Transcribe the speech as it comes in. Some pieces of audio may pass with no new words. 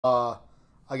I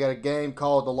got a game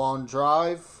called The Long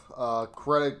Drive.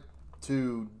 Credit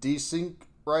to Desync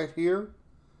right here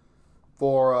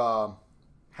for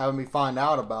having me find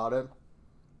out about it.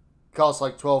 It costs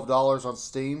like $12 on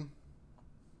Steam.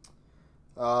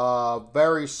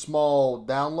 Very small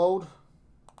download.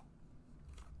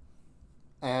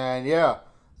 And yeah,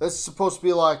 this is supposed to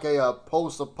be like a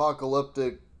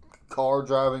post-apocalyptic car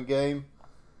driving game.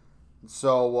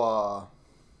 So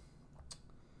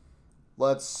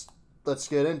let's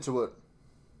get into it.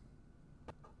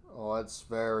 Oh, that's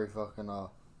very fucking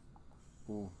oh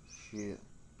shit.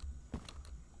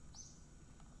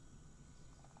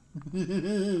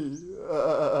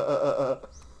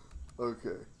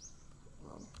 Okay.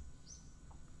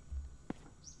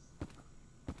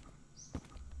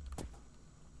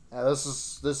 Yeah, this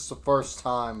is the first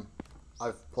time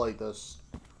I've played this.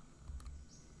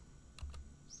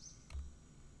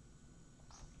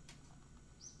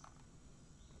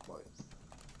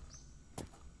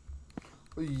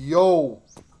 Yo,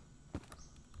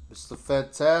 Mr.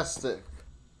 Fantastic.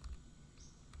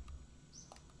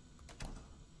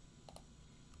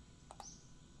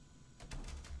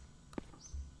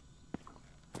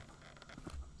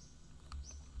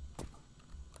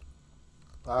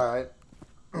 Alright.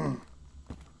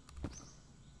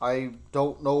 I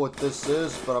don't know what this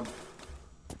is, but oh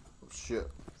shit.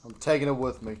 I'm taking it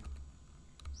with me.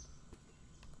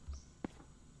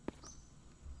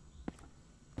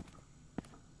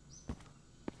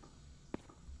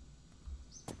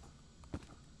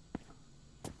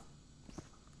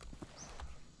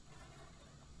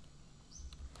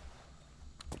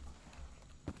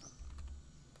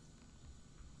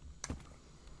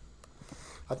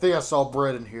 I think I saw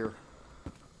bread in here.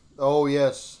 Oh,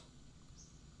 yes.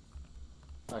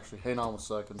 Actually, hang on a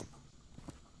second.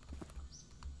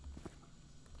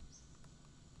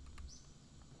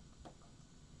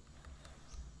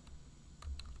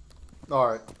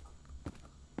 Alright.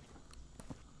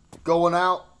 Going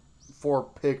out for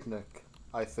a picnic,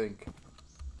 I think.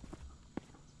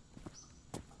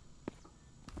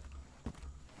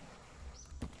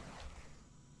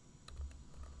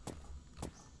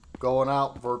 Going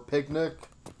out for a picnic.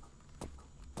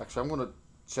 Actually, I'm gonna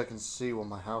check and see what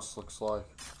my house looks like.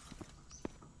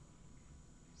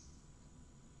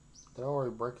 Did I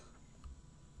already break?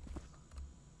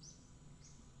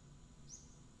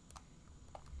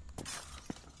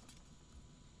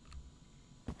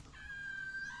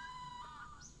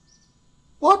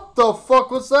 What the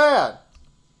fuck was that?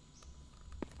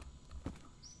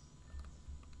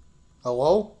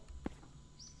 Hello?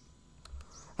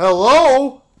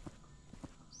 Hello?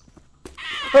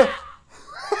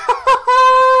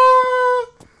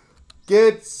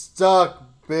 Get stuck,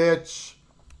 bitch.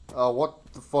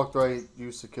 What the fuck do I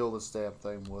use to kill this damn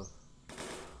thing with?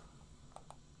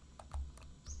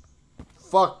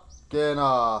 Fucking,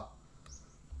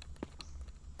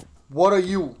 what are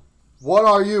you? What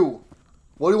are you?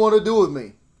 What do you want to do with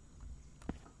me?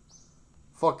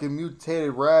 Fucking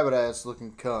mutated rabbit ass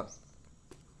looking cunt.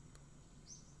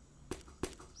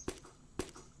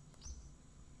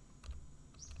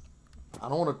 I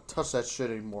don't want to touch that shit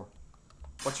anymore.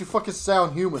 Why don't you fucking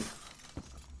sound human?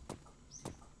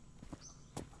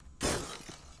 I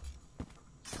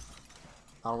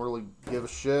don't really give a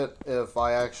shit if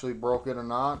I actually broke it or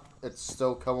not. It's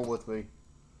still coming with me.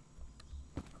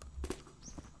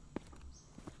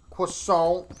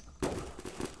 Croissant.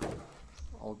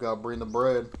 Oh, gotta bring the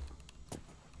bread.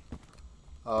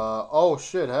 Oh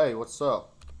shit, hey, what's up?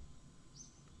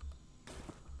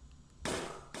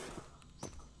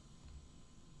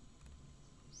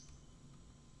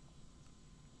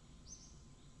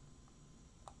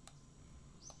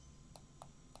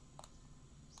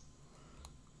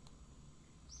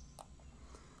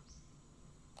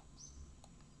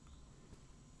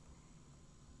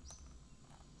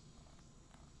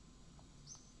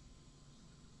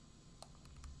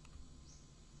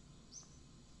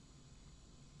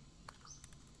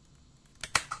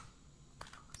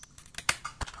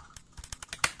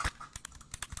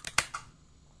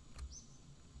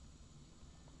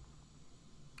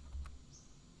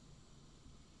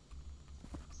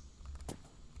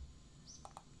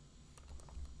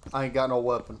 I ain't got no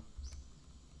weapon.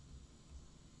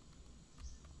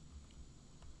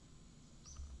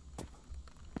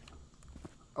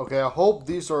 Okay, I hope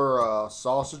these are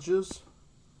sausages.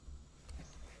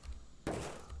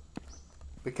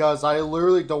 Because I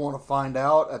literally don't want to find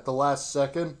out at the last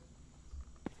second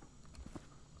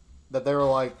that they were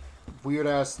like weird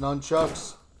ass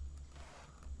nunchucks.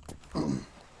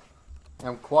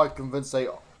 I'm quite convinced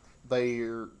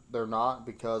they're not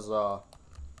because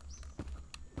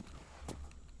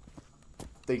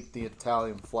think the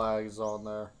Italian flag is on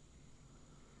there.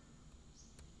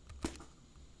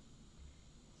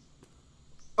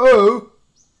 Oh!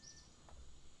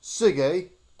 Sige.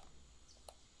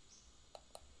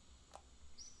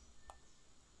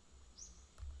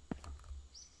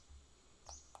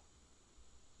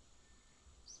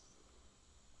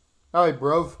 Alright,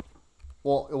 bruv.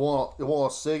 You want a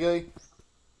Sige?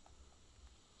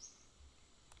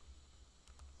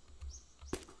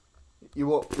 You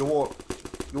want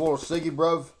a Siggy,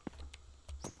 bruv?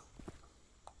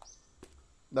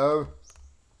 No?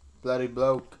 Bloody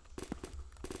bloke.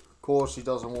 Of course he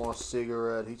doesn't want a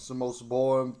cigarette. He's the most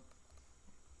boring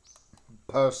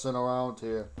person around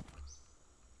here.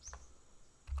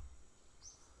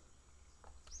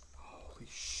 Holy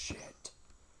shit.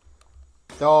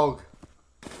 Dog.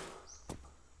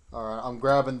 Alright, I'm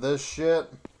grabbing this shit.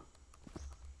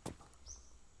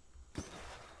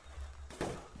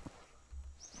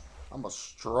 I'm a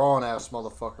strong ass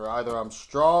motherfucker. Either I'm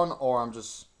strong or I'm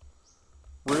just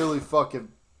really fucking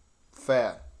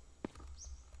fat.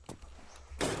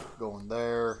 Going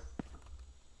there.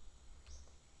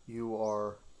 You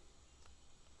are.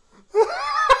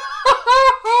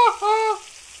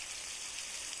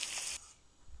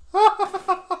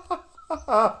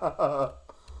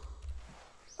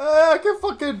 I can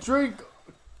fucking drink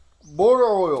motor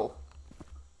oil.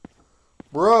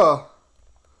 Bruh.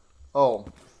 Oh.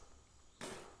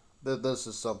 This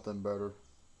is something better.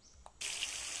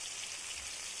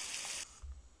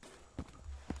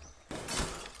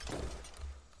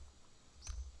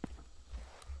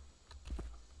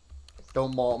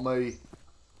 Don't mock me.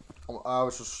 I'm an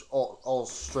Irish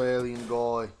Australian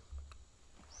guy.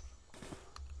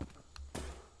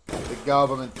 The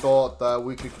government thought that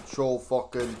we could control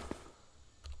fucking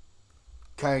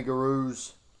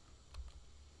kangaroos.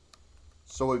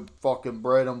 So we fucking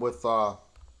bred them with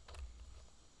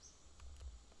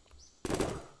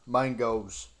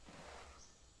mangoes.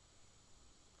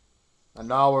 And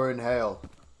now we're in hell.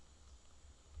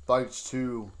 Thanks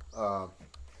to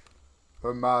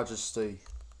Her Majesty.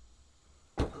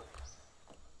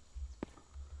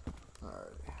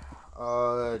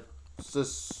 Alright. Is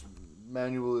this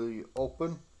manually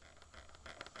open?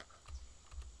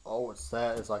 Oh, it's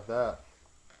that. It's like that.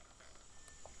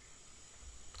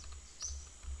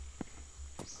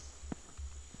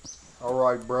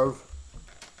 Alright, bro.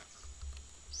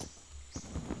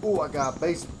 Oh, I got a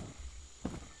basement.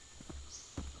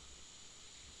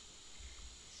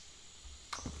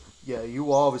 Yeah,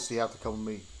 you obviously have to come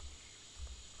with me.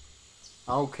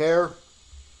 I don't care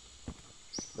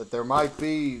that there might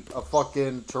be a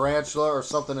fucking tarantula or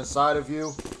something inside of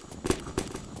you.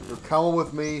 You're coming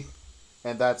with me,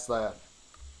 and that's that.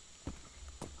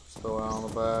 Just throw it on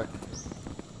the back.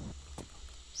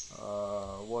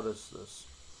 What is this?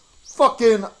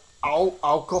 Fucking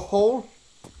alcohol?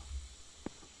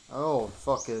 Oh,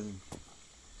 fucking...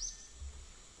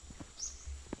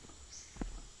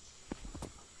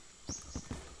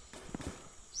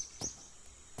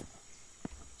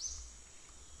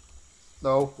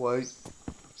 No, wait.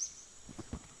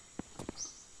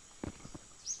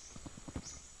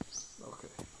 Okay.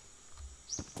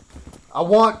 I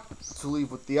want to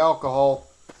leave with the alcohol.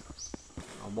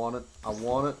 I want it. I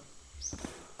want it.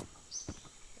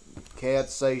 You can't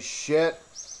say shit.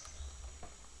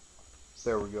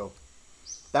 There we go.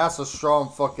 That's a strong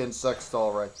fucking sex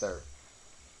doll right there.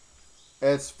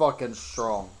 It's fucking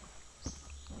strong.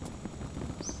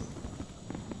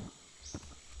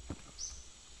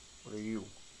 What are you?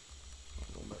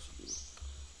 I'm gonna mess with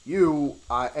you. You,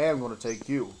 I am gonna take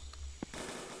you.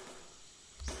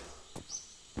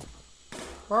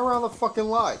 Right around the fucking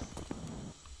light.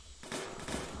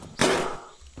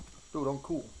 Dude, I'm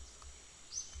cool.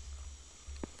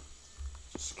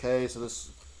 Just in case of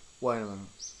this. Wait a minute.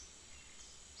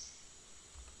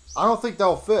 I don't think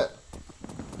that'll fit.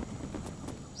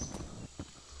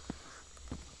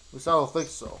 At least I don't think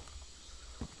so.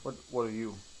 What are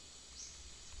you?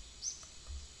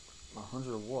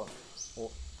 100 of what?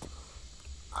 Well,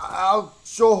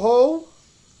 alcohol?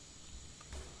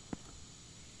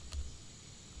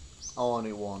 I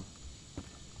only need one.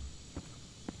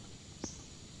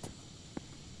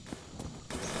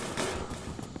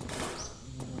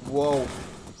 Whoa.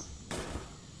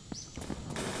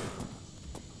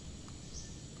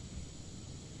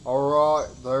 Alright,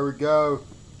 there we go.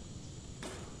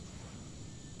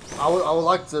 I would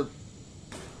like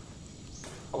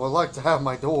to have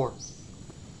my door.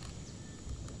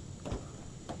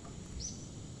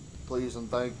 Please and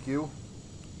thank you.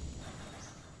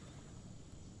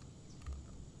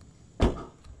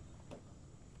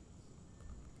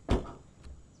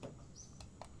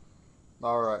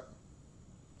 Alright.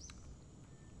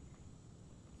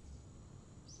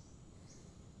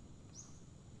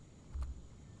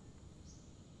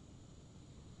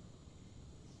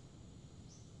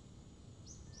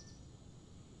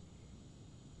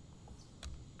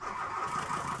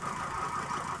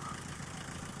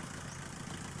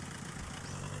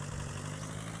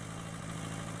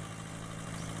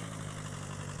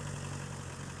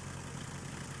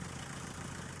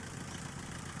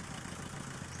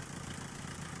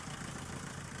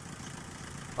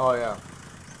 Oh, yeah.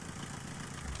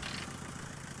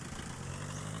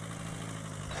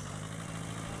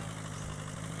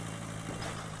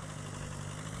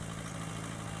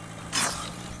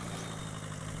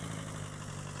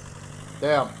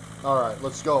 Damn. Alright,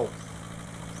 let's go.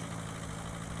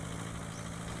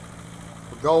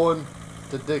 We're going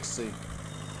to Dixie.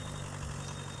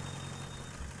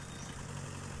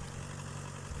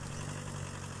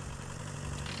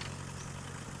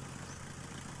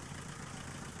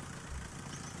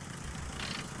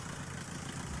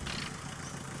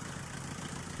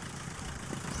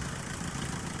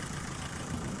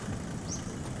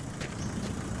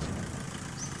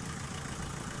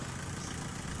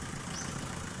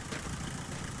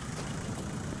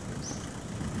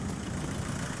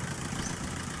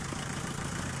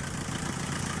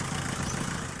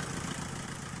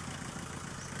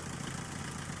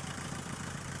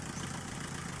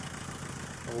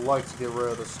 I would like to get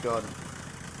rid of this gun.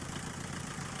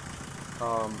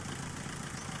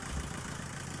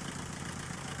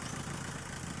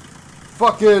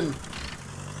 Fucking...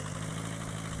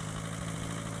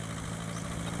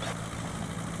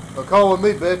 Don't come with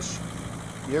me, bitch.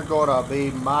 You're gonna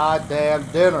be my damn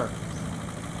dinner.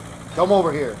 Come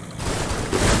over here.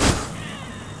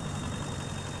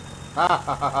 Ha ha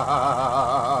ha ha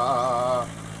ha.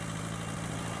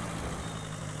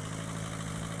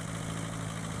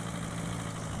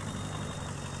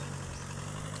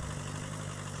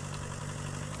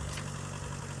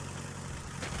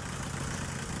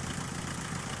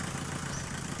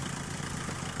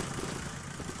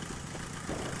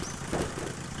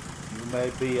 You may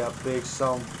be a big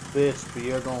son of a bitch, but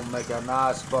you're gonna make a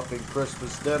nice fucking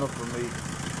Christmas dinner for me.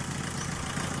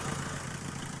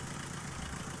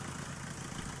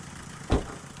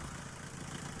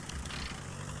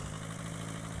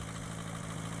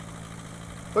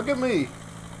 Look at me.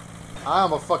 I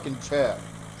am a fucking Chad.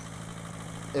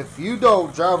 If you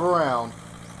don't drive around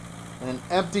in an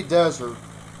empty desert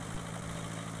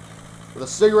with a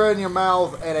cigarette in your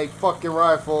mouth and a fucking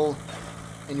rifle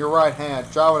in your right hand,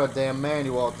 driving a damn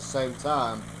manual at the same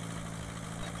time,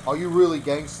 are you really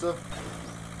gangsta?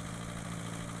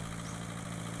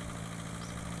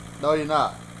 No, you're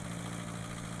not.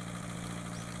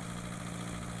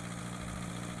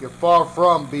 You're far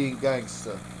from being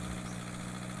gangsta.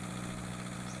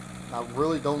 I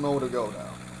really don't know where to go now.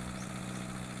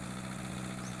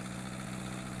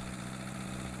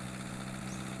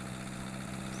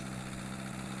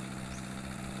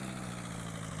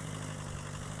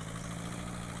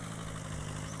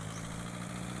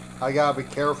 I gotta be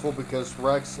careful because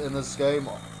wrecks in this game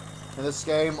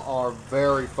are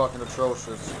very fucking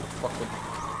atrocious. Fucking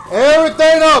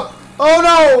everything up! Oh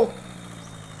no!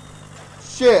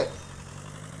 Shit.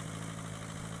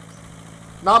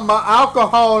 Not my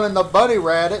alcohol in the bunny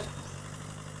rabbit.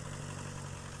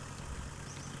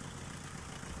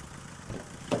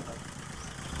 The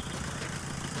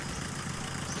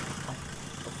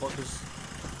fuck is...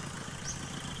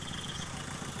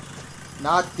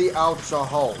 Not the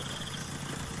alcohol.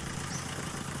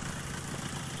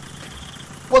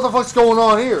 What the fuck's going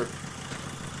on here?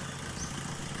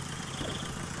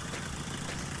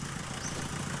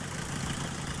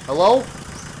 Hello?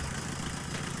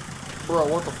 Bro,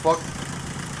 what the fuck?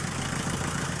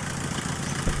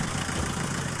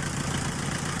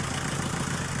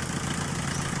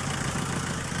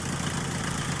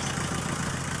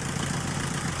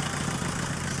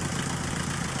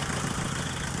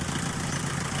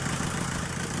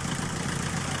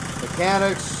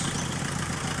 Mechanics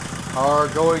are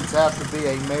going to have to be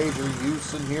a major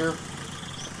use in here.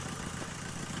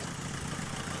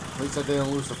 At least I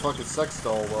didn't lose the fucking sex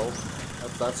doll, well.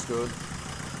 That's good.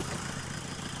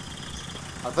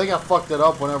 I think I fucked it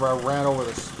up whenever I ran over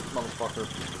this motherfucker.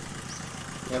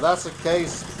 If that's the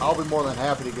case, I'll be more than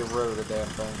happy to get rid of the damn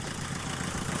thing.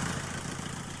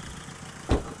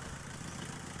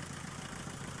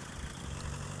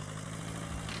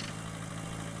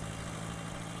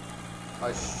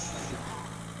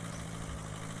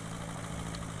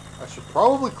 I should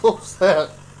probably close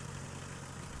that.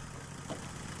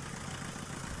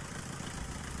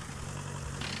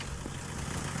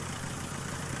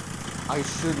 I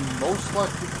should most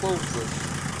likely close this.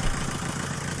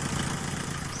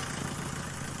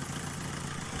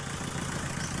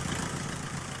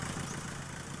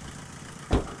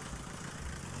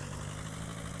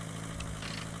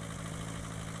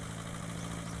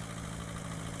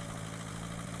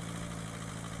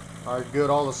 Alright, good.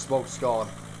 All the smoke's gone.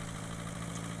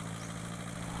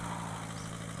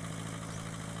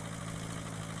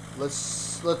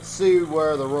 Let's see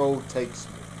where the road takes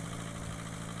me.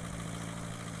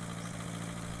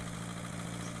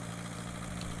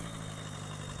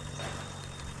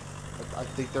 I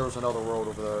think there was another road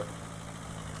over there.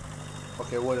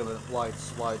 Okay, wait a minute.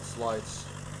 Lights, lights, lights.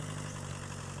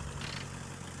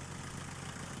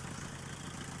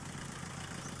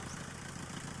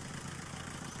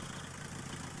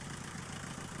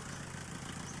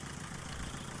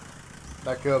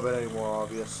 That could have been any more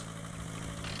obvious.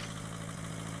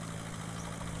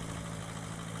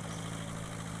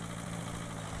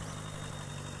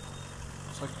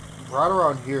 It's like right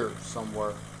around here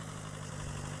somewhere.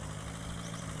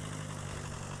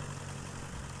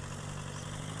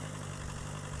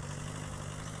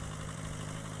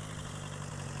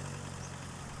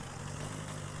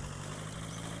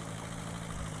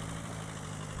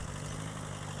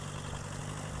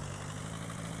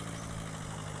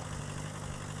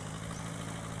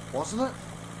 Wasn't it?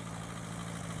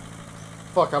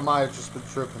 Fuck, I might have just been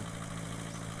tripping.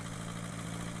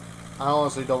 I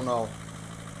honestly don't know.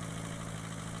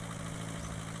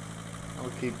 I'm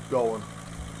gonna keep going.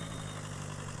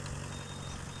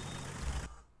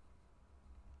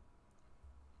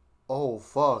 Oh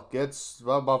fuck, it's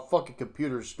my fucking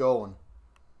computer's going.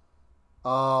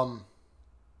 I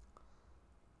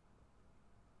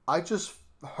just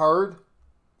heard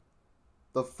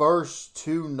the first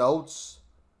two notes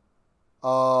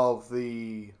of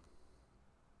the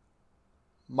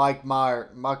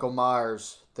Michael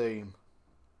Myers theme.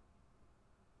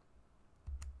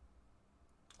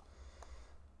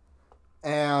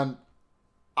 And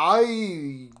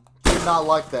I did not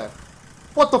like that.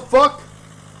 What the fuck?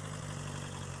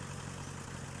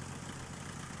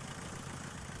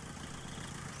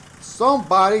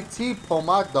 Somebody T-pone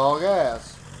my dog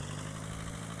ass.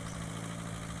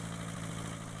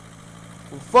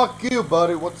 Well, fuck you,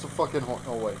 buddy. What's the fucking horn?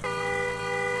 Oh, wait.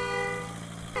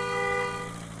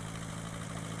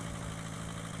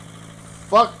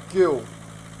 Fuck you.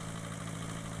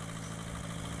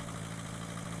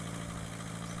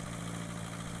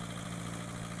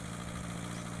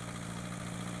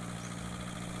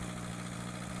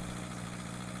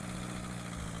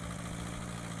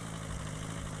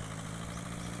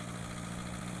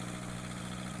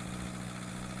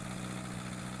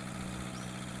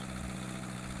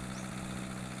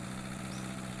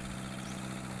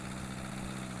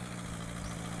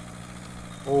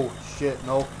 Oh shit,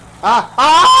 no. Ah!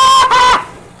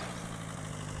 Ah!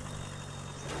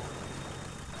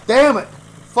 Damn it!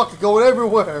 Fucking going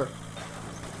everywhere.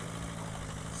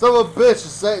 Son of a bitch,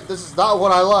 this is not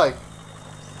what I like.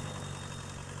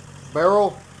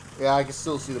 Barrel? Yeah, I can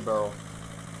still see the barrel.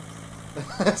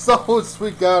 So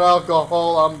sweet got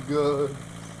alcohol, I'm good.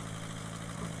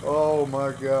 Oh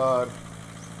my god.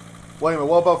 Wait a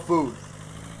minute, what about food?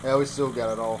 Yeah, we still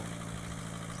got it all.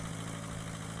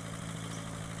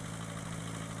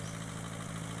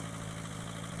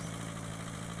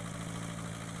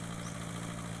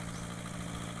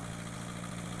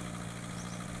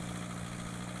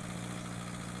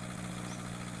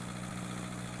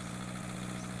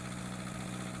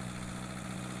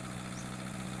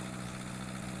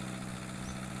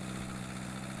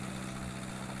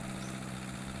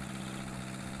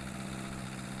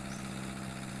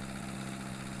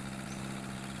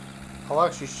 I'll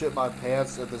actually shit my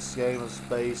pants if this game is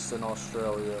based in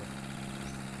Australia.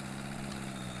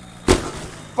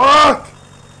 Fuck!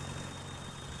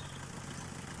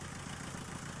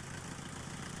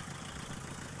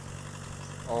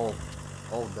 Oh.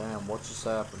 Oh damn, what just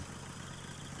happened?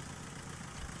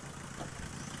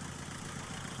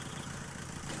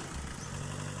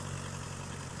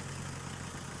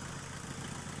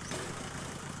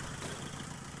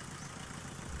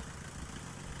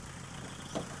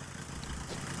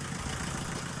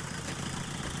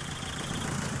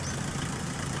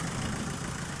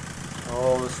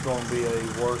 Oh, this is going to be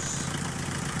a worse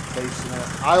case than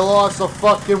that. I lost a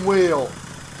fucking wheel.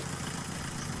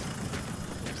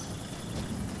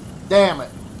 Damn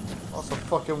it. Lost a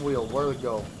fucking wheel. Where'd it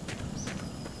go?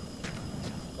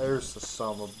 There's the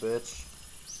son of a bitch.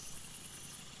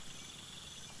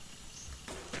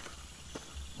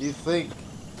 Do you think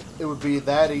it would be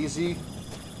that easy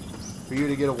for you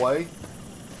to get away?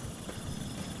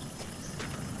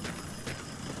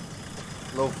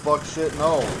 No fuck shit,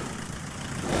 no.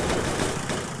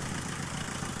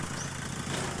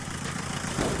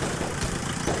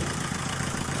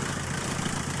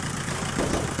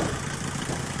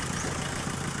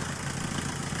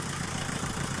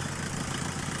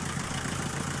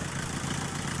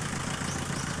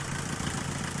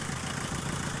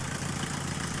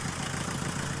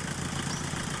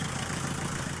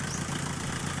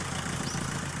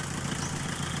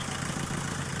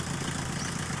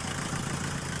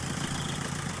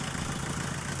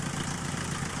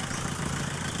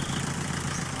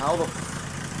 How the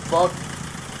fuck?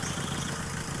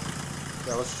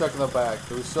 Yeah, let's check in the back.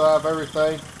 Do we still have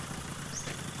everything?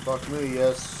 Fuck me,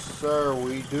 yes sir,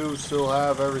 we do still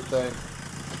have everything.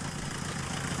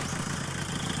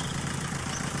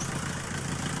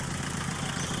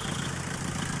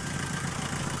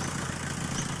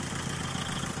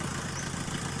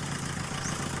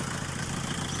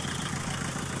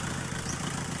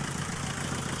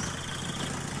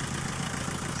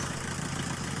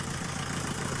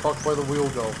 Fuck, where the wheel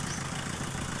go?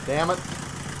 Damn it.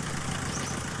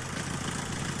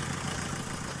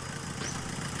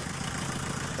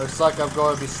 Looks like I'm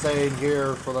going to be staying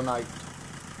here for the night.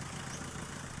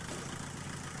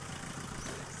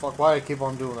 Fuck, why do I keep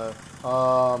on doing that?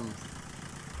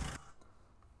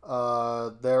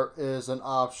 There is an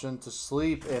option to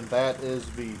sleep, and that is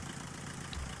B.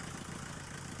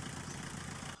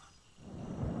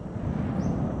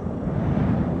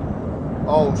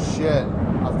 Oh shit.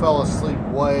 I fell asleep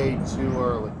way too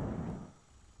early.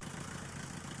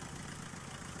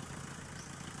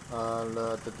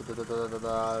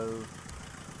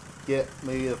 Get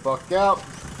me the fuck out.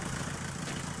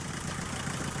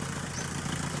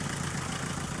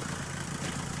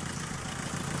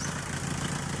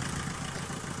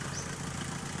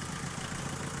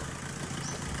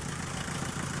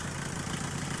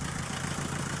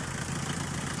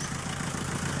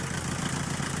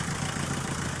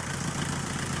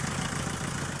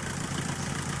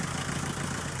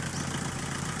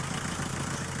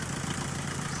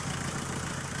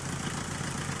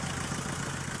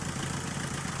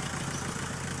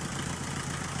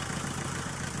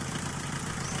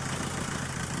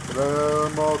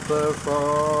 Queremos te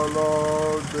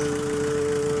follow the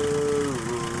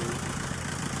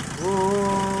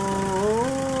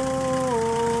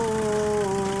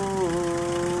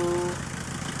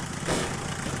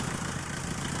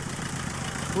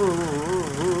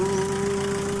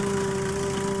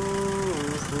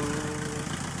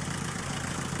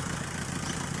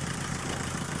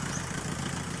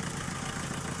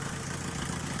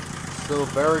Still a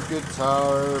very good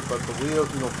tire, but the wheel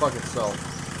can go fuck itself.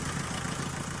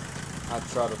 I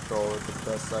tried to throw it the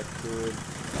best I could.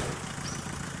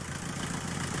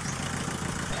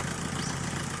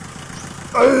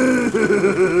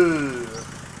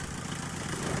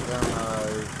 Damn,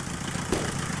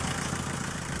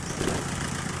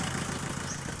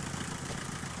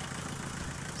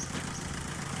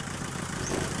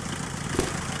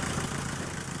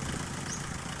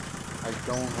 I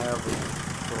don't have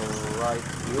the right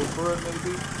wheel for it,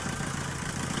 maybe?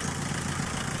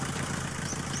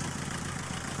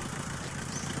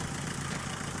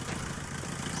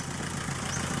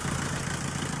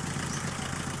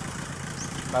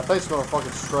 My face going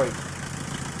fucking straight.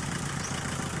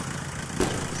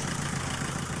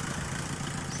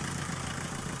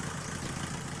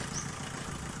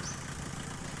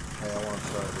 Hey, I want to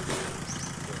try this.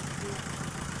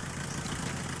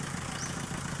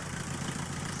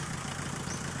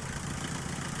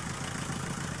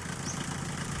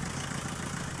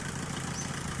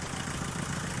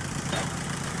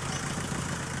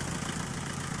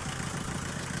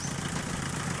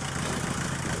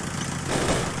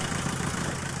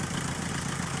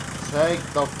 Take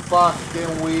the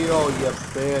fucking wheel, you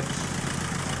bitch.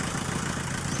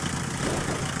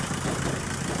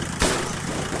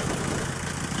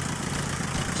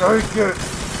 Take it.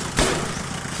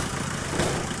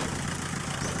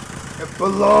 It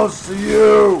belongs to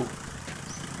you.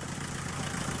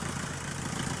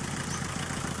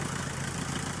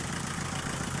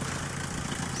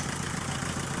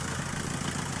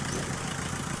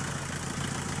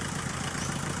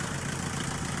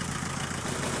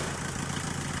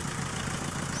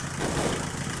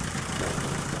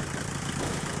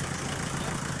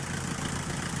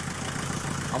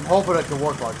 I'm hoping it can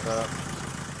work like that.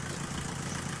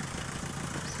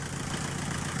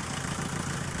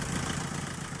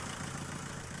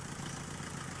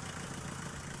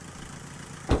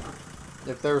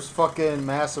 If there's fucking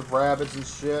massive rabbits and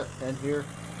shit in here.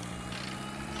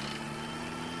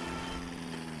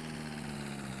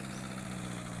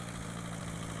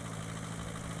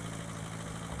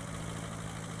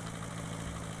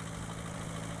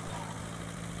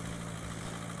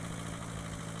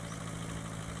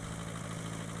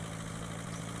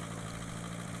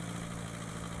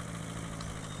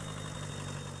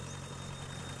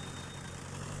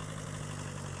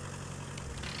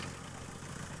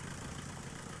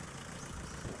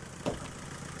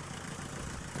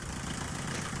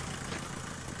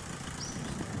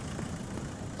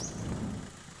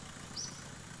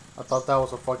 I thought that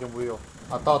was a fucking wheel.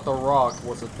 I thought the rock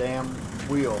was a damn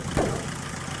wheel.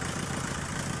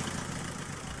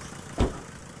 And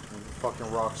the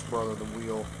fucking rock's brother, the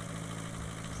wheel.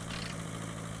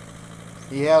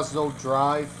 He has no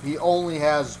drive. He only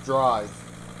has drive,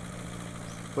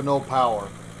 but no power.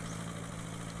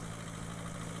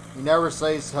 He never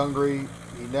stays hungry.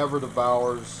 He never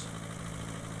devours.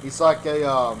 He's like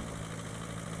a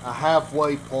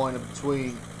halfway point in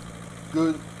between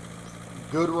good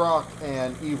rock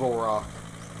and evil rock.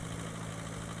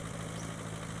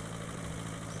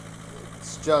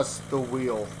 It's just the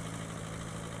wheel.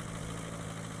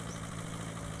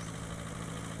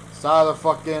 It's either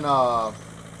fucking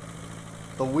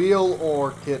the wheel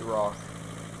or Kid Rock.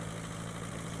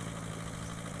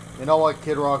 You know what?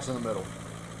 Kid Rock's in the middle.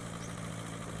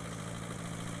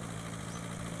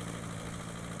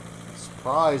 I'm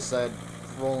surprised that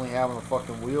we're only having a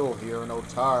fucking wheel here, no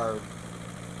tire.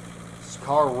 This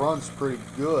car runs pretty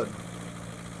good.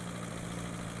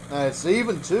 And it's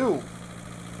even too.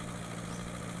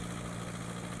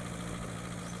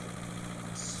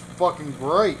 It's fucking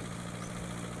great.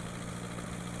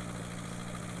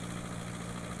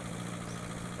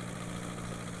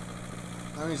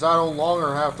 That means I no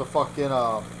longer have to fucking,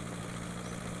 I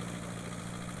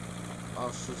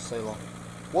should say long.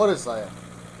 What is that?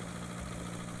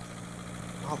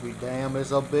 I'll be damned,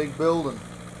 it's a big building.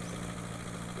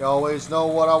 You always know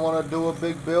what I want to do with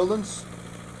big buildings?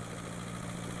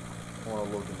 I want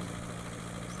to look at it.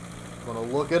 I'm going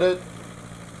to look at it.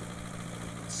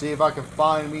 See if I can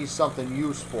find me something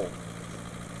useful.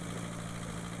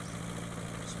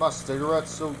 Is my cigarette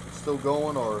still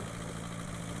going, or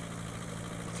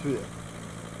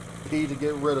P to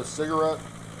get rid of cigarette?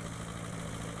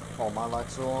 Oh, my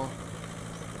lights are on?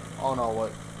 Oh no,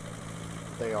 what?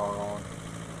 They are on.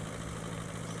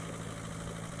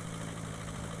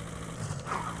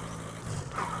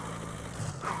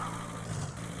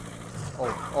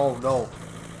 Oh no.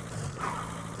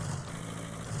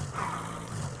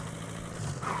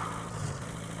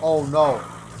 Oh no.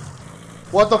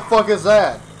 What the fuck is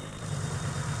that?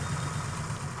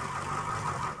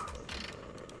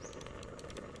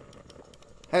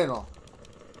 Hang on.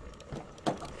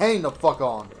 Hang the fuck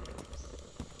on.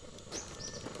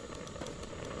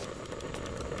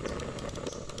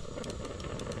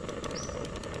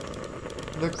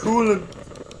 The coolant.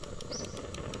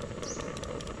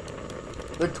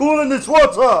 The coolant is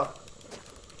water.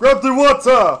 Grab the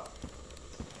water.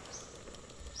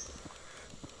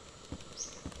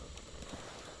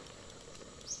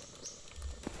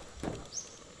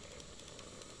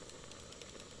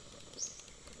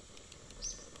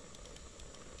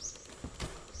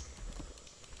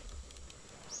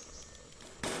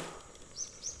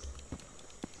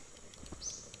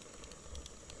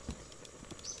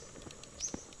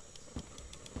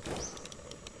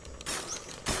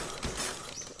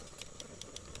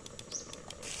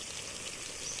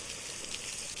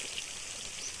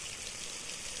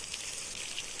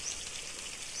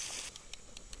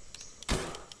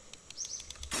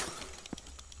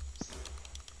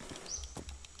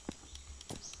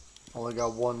 Only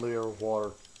got 1 liter of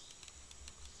water.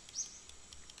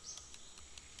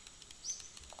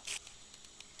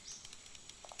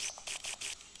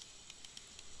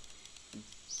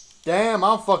 Damn,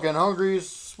 I'm fucking hungry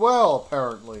as well,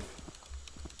 apparently.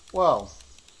 Well,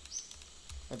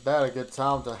 ain't that a good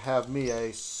time to have me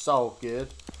a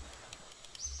socket?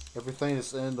 Everything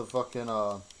is in the fucking,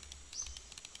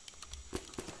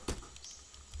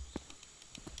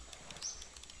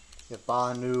 if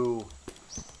I knew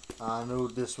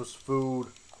this was food.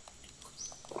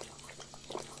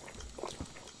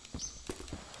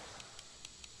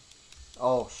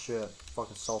 Oh shit,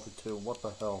 fucking salty too. What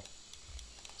the hell?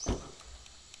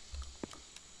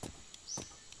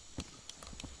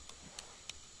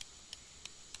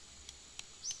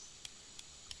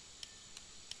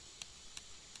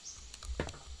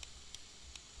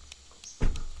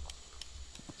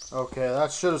 Okay,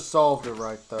 that should have solved it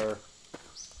right there.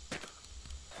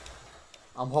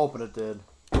 I'm hoping it did.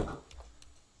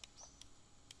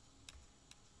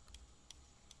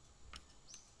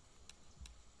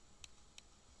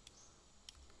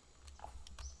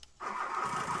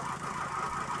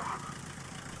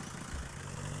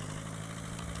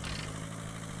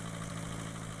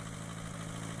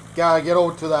 Gotta get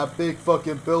over to that big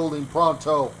fucking building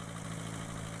pronto.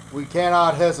 We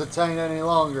cannot hesitate any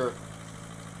longer.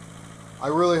 I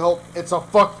really hope it's a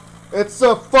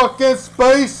fucking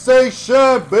space station,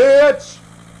 bitch!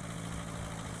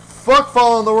 Fuck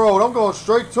following the road. I'm going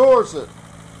straight towards it.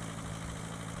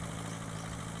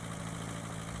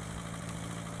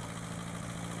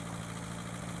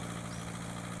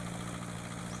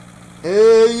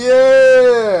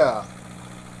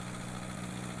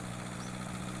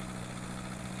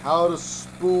 how to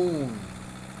spoon.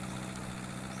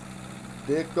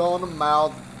 Dick on the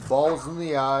mouth, balls in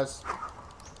the eyes.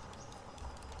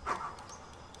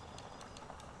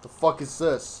 The fuck is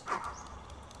this?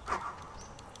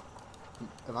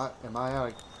 Am I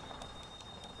out of...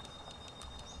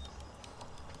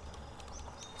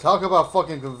 Talk about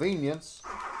fucking convenience.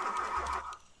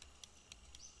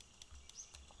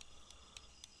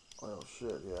 Oh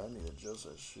shit, yeah, I need to adjust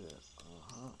that shit.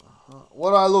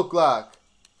 What do I look like?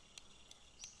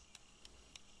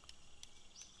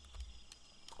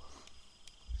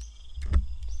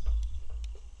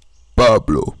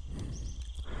 Pablo.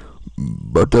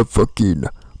 Motherfucking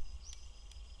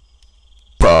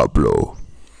Pablo.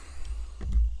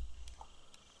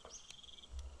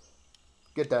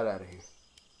 Get that out of here.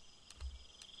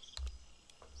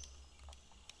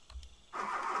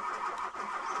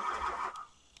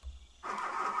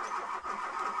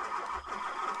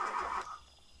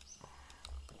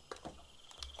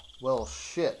 Well,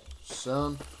 shit,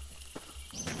 son.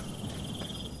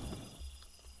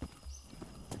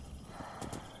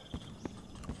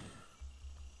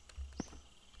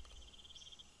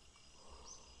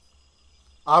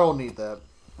 I don't need that.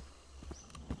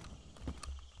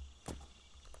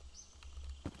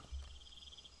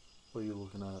 What are you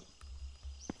looking at?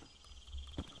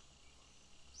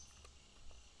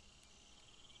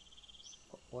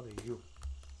 What are you?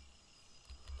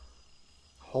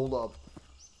 Hold up.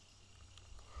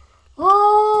 Oh!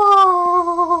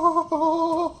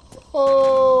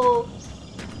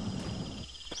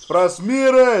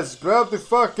 Rasmirez, grab the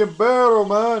fucking barrel,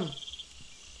 man.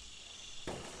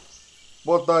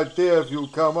 What idea have you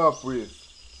come up with?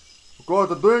 We're going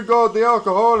to drink all the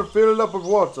alcohol and fill it up with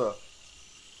water.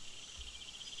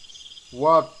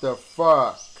 What the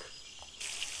fuck?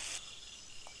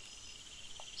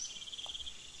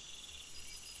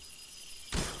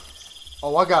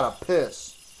 Oh, I gotta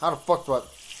piss. How the fuck do I...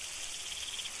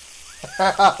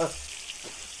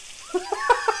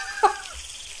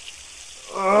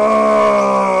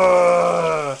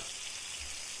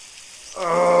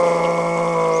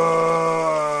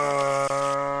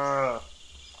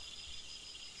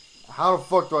 How the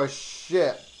fuck do I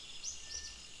shit?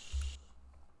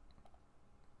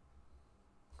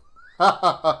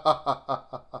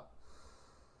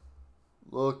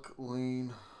 Look,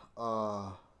 lean,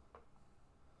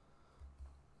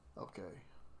 okay.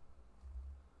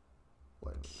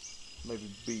 Wait a minute. Maybe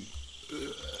B.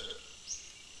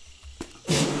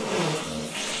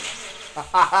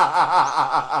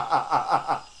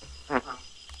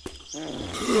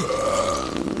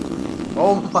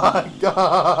 Oh my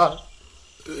god.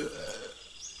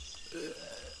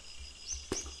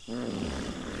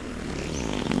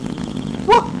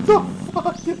 What the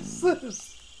fuck is this?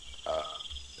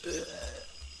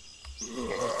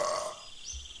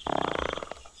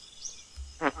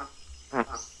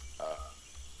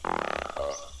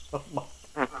 Oh my.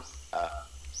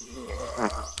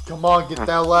 Come on, get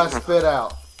that last spit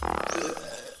out.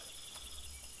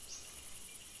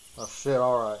 Oh shit,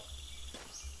 alright.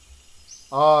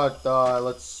 Alright,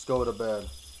 let's go to bed.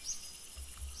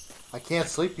 I can't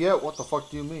sleep yet? What the fuck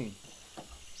do you mean?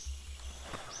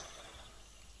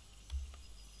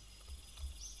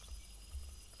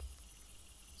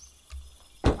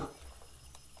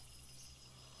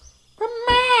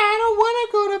 I don't want to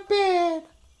go to bed.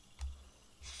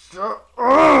 Shut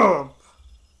up.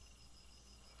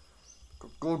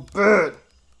 Go to bed.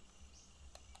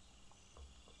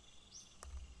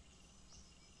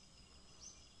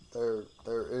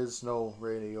 There is no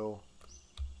radio.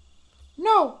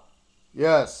 No.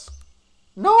 Yes.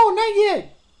 No, not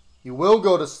yet. You will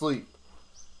go to sleep.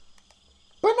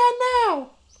 But not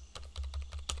now.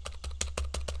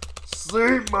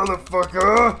 Sleep,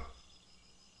 motherfucker.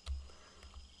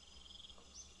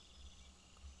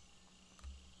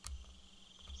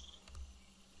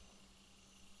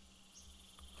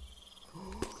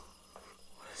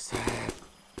 What is that?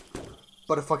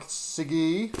 Motherfucking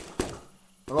Siggy.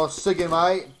 Hello, Siggy,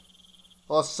 mate.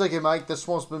 Hello, Siggy, mate. This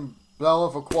one's been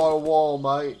blowing for quite a while,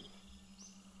 mate.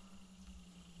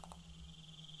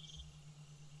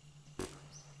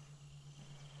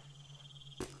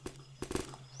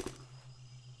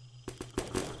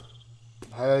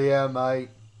 Hell yeah, mate.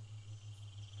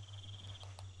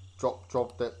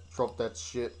 Drop that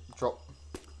shit. Drop.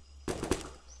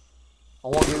 I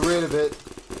want to get rid of it.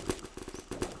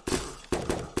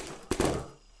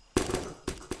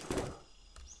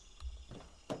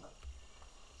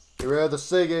 Get rid of the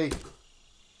ciggy.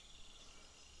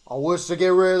 I wish to get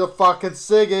rid of the fucking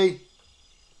ciggy.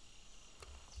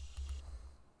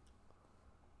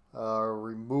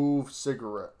 Remove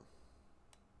cigarette.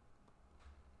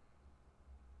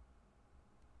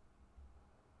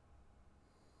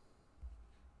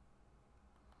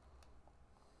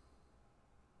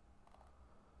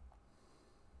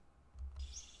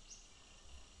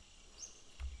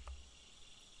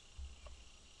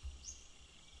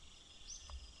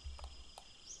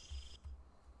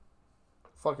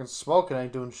 Fucking smoking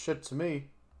ain't doing shit to me.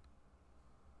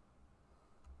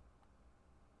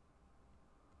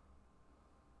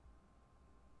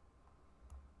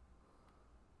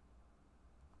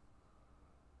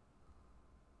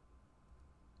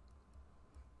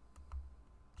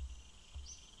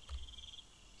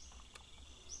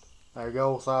 There you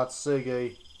go, so that's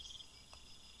Siggy.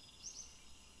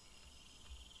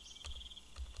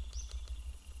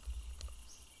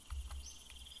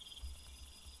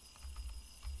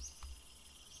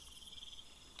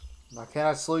 Now can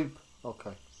I sleep?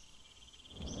 Okay.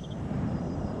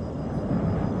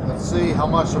 Let's see how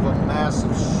much of a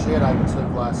massive shit I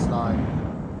took last night.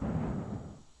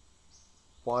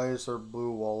 Why is there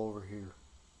blue all over here?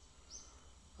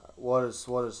 What is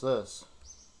this?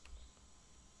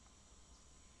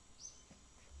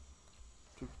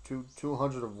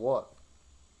 200 of what?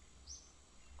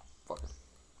 Fuck it.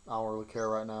 I don't really care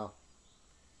right now.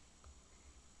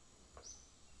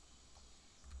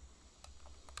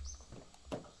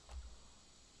 I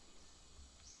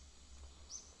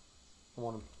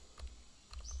want him.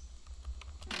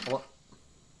 What?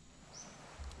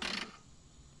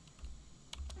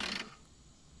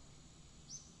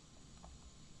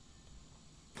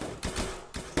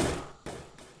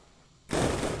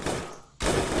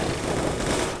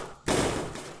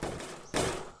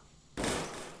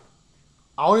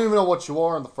 I don't even know what you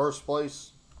are in the first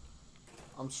place.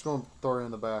 I'm just going to throw you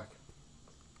in the back.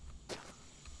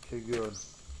 Okay, good.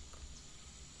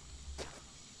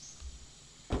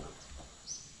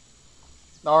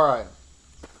 Alright.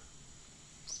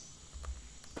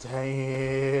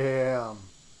 Damn.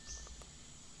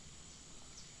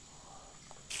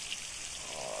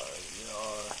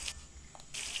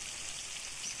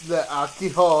 The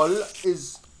alcohol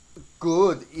is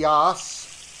good, yes.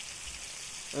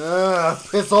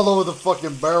 Piss all over the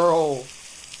fucking barrel.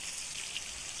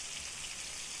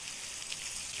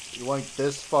 You ain't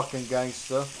this fucking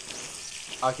gangster.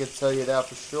 I can tell you that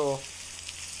for sure.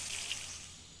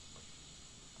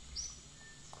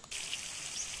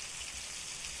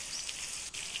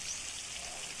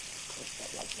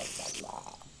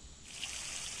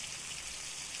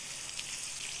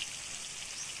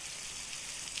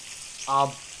 I'm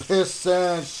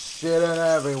pissing and shitting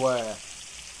everywhere.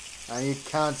 And you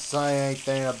can't say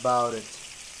anything about it.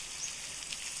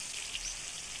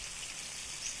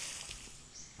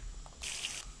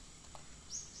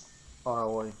 Oh no,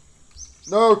 wait.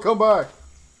 No, come back!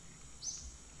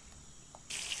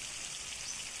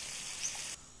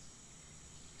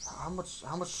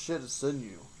 How much shit is in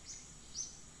you?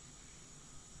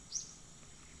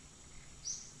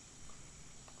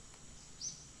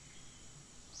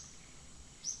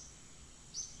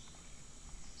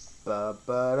 Ba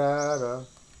ba da da,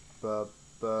 ba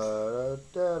ba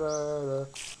da da da,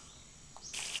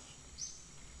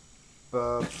 ba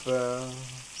ba.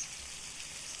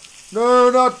 No,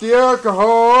 not the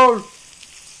alcohol.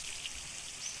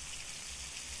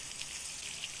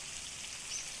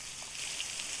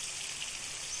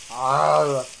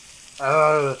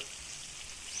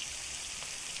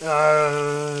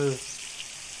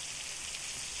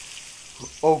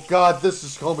 Oh God, this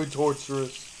is gonna be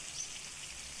torturous.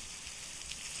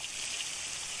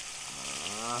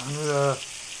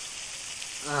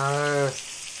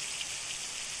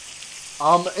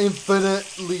 I'm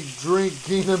infinitely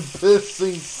drinking and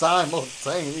pissing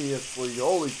simultaneously.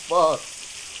 Holy fuck.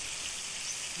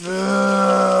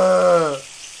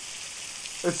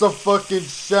 It's a fucking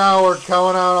shower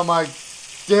coming out of my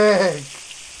dick.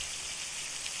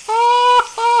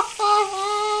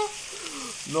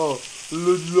 No.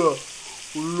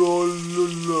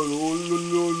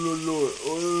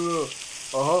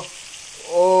 Uh-huh.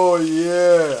 Oh,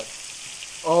 yeah.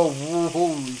 Oh,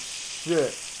 holy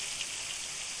shit.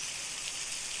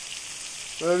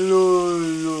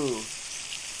 Hello.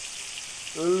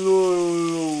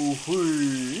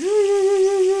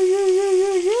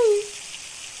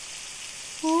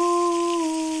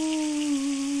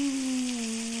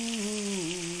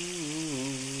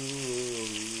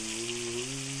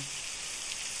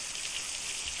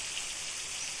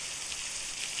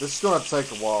 This is gonna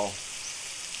take a while.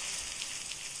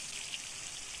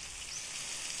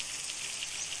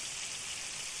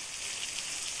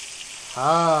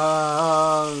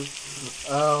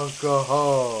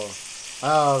 Alcohol,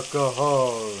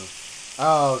 alcohol,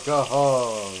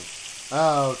 alcohol,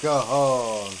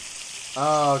 alcohol,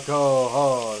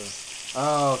 alcohol,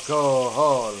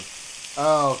 alcohol,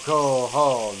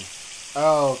 alcohol,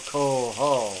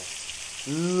 alcohol.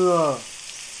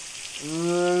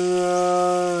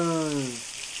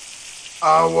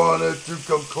 I wanted to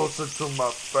come closer to my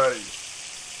face.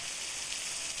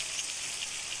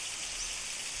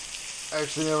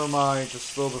 Actually, never mind.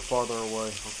 Just a little bit farther away.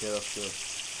 Okay, that's good.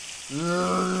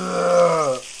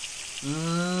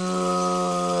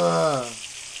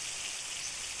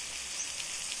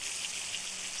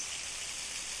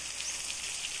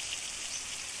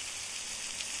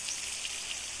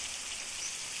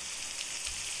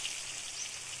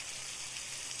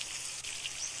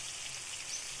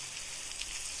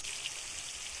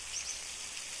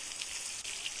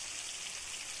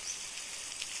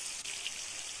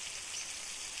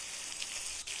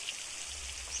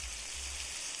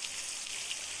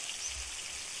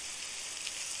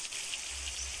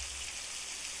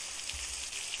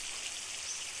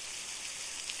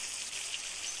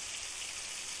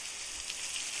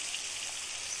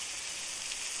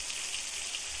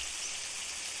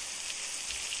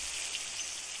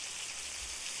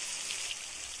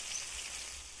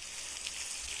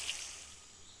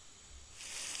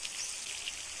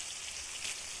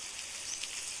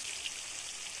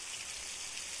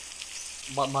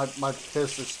 My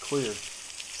piss is clear.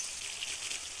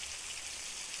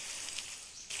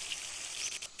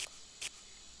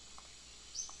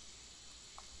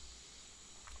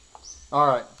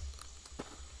 Alright.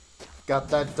 Got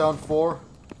that done for.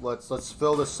 Let's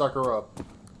fill this sucker up.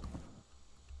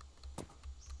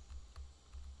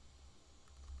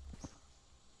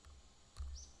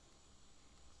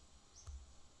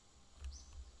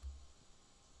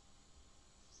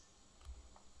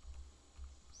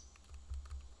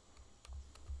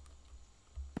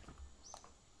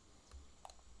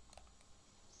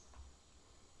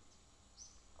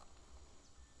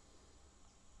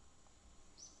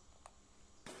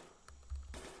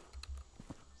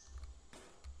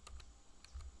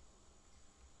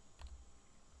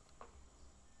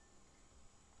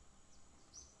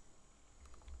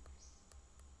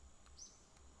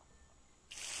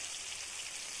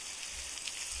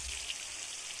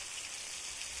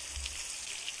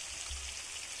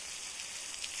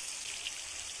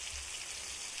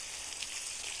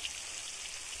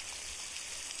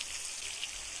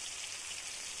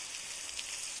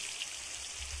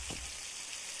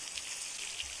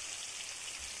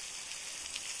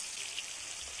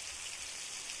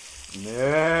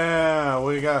 Yeah,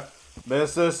 we got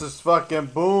business is fucking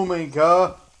booming,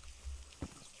 cuh.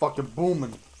 It's fucking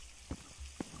booming.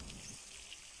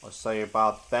 What's say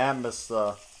about that,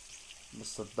 Mr.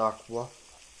 Duckworth?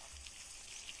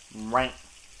 Right.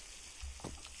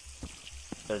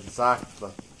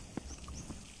 Exactly.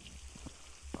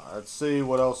 Alright, let's see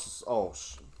what else is. Oh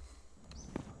shit.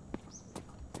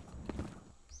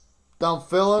 Done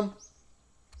filling?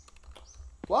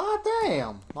 Well,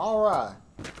 damn. Alright.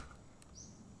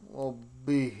 We'll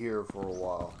be here for a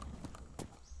while.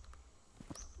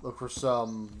 Look for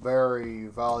some very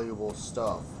valuable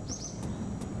stuff.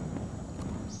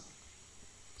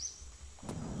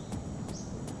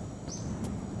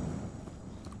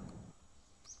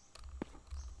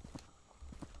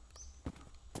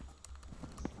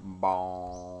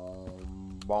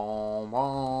 Boom, boom,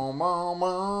 boom, boom,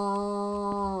 boom.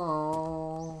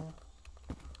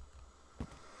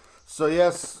 So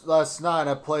yes, last night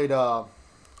I played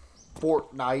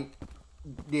Fortnite.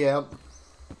 Yeah.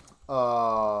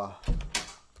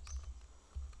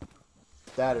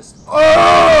 That is.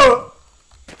 Oh!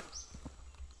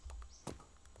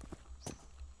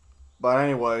 But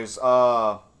anyways,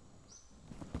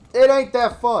 it ain't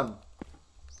that fun.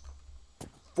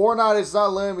 Fortnite is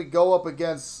not letting me go up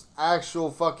against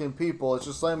actual fucking people. It's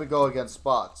just letting me go against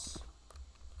bots.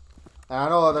 And I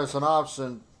know there's an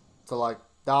option to like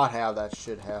not have that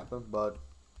shit happen, but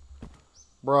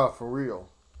bruh, for real.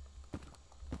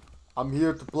 I'm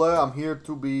here to play. I'm here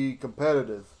to be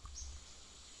competitive.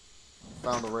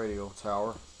 Found the radio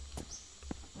tower.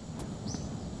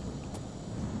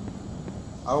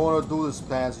 I don't want to do this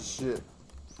pansy shit.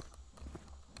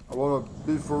 I want to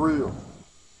be for real.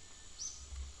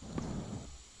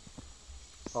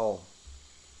 Oh.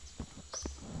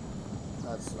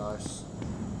 That's nice.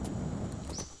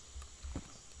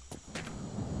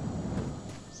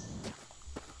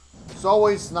 It's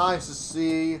always nice to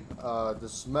see a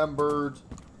dismembered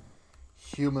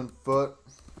human foot.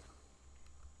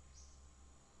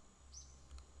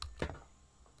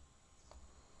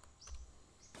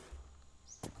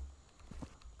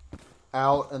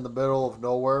 Out in the middle of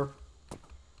nowhere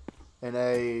in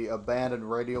a abandoned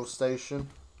radio station.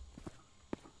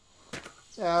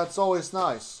 Yeah, it's always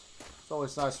nice. It's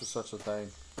always nice for such a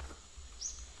thing.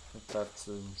 Like that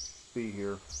to be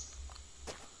here.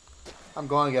 I'm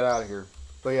going to get out of here.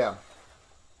 But yeah.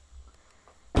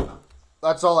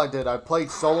 That's all I did. I played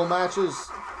solo matches.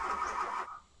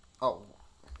 Oh.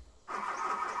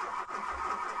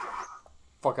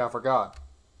 Fuck, I forgot.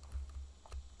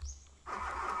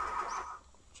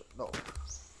 No.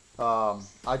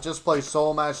 I just played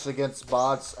solo matches against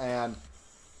bots and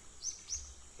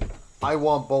I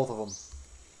won both of them.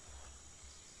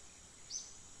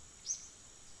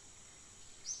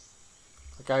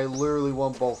 Like, I literally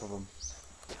won both of them.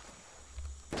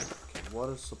 Okay, what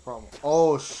is the problem?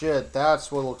 Oh shit,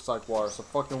 that's what looks like water. It's a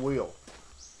fucking wheel.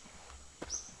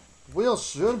 Wheel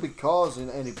shouldn't be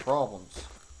causing any problems.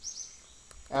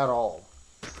 At all.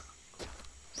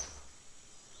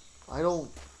 I don't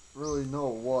really know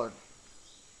what's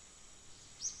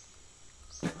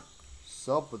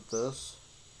up with this.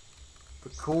 The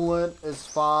coolant is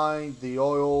fine. The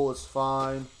oil is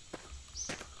fine.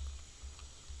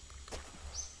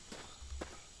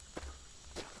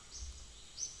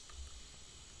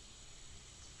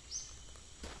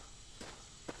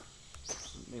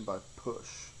 What do you mean by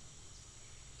push?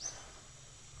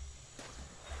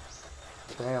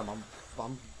 Damn, I'm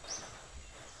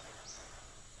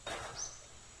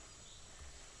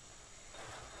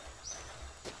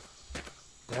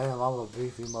Damn, I'm a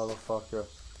beefy motherfucker.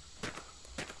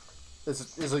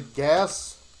 Is it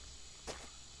gas?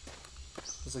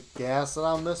 Is it gas that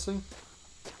I'm missing?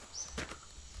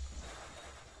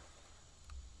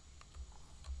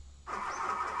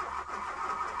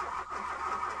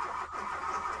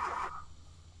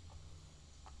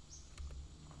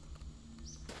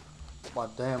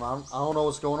 But damn, I don't know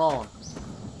what's going on.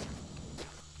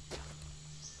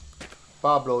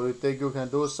 Pablo, you think you can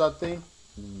do something?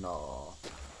 No.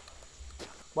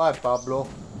 Why, Pablo?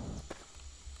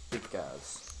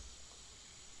 Because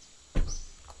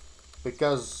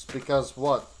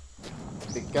what?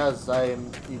 Because I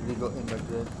am illegal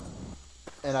immigrant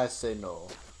and I say no.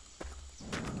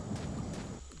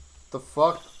 The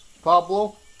fuck,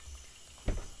 Pablo?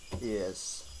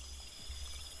 Yes.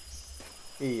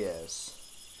 Yes.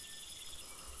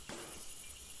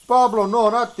 Pablo, no,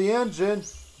 not the engine.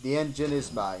 The engine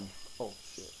is mine. Oh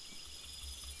shit.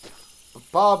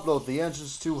 Pablo, the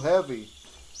engine's too heavy.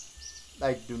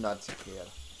 I do not care.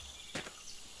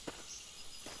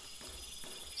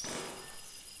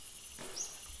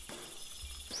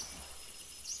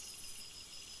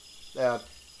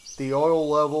 The oil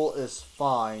level is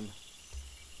fine.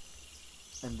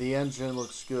 And the engine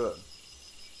looks good.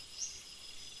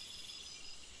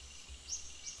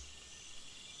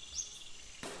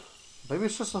 Maybe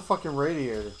it's just a fucking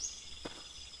radiator.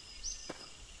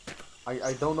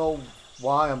 I don't know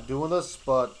why I'm doing this,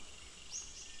 but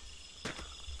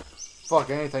fuck,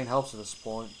 anything helps at this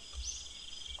point.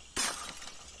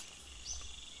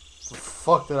 What the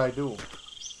fuck did I do?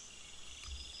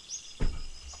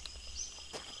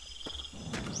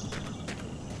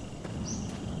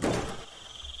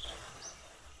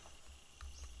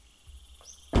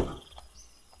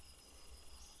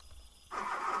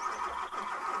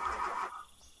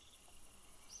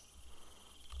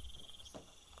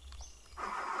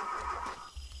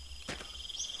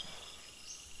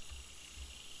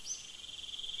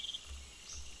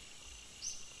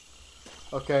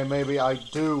 Okay, maybe I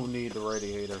do need the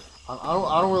radiator.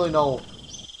 I don't really know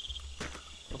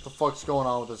what the fuck's going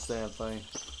on with this damn thing.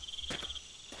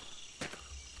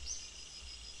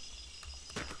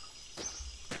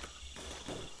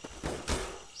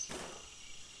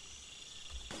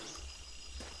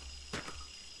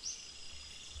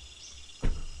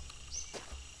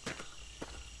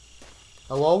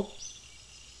 Hello?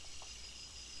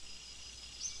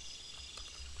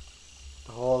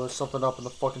 Oh, there's something up in the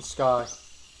fucking sky.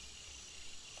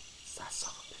 It's that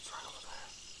son of a bitch right over there.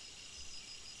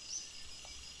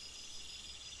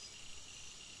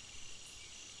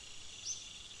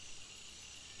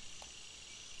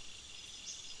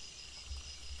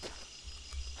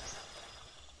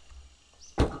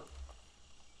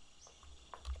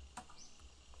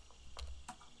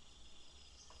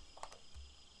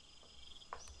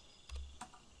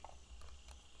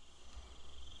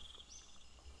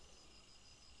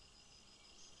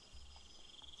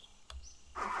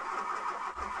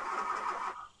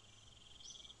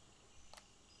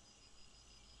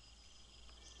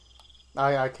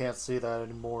 I can't see that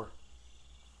anymore.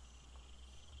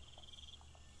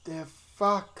 The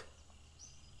fuck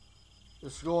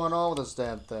is going on with this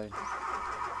damn thing?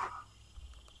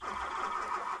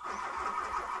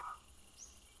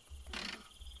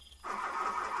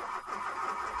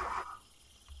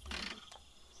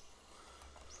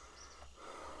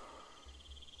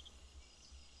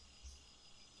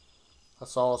 I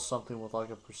saw something with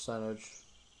like a percentage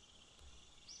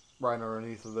right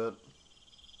underneath of it.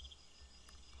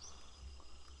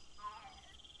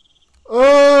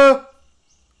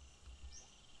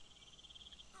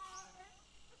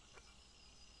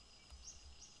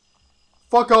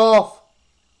 Fuck off!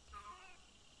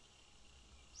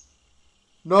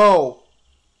 No!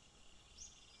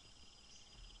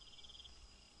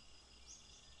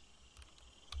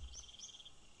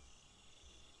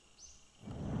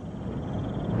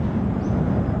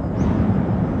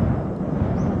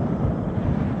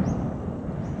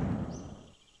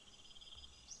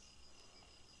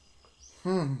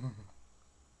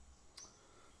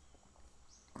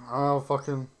 Oh,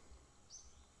 fucking...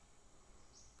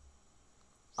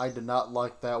 I did not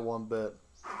like that one bit.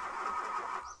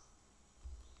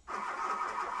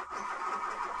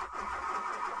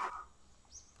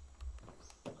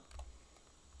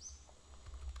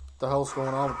 The hell's going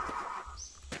on?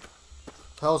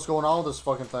 The hell's going on with this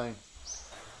fucking thing?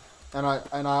 And I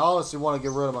honestly want to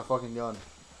get rid of my fucking gun.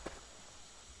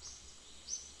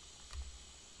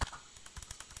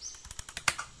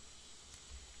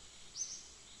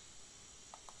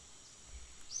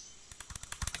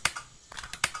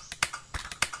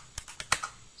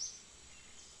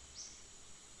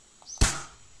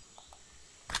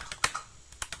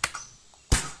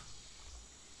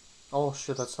 Oh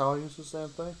shit, that's how I use the same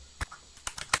thing?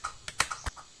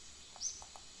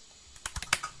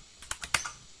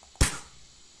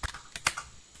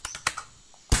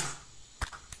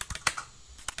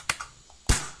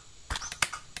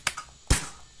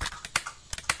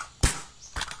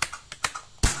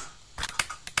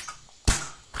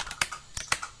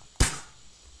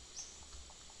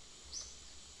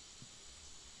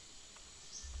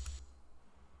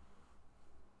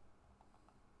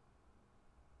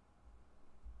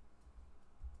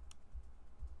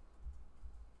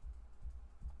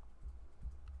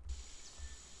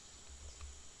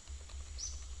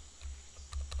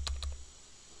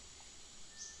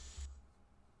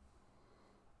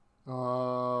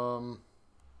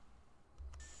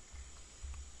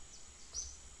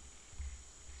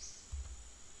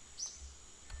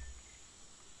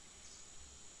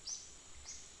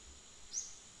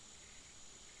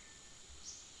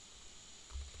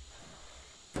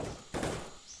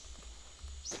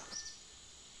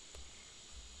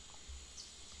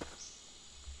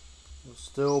 You'll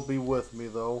still be with me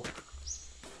though.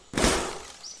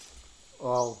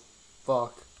 Oh,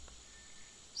 fuck.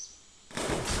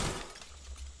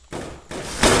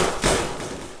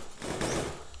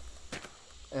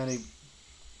 Any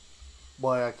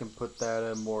way I can put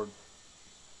that in more.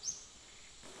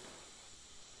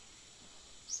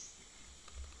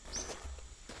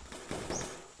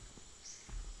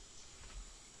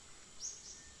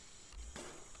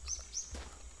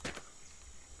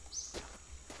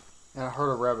 And I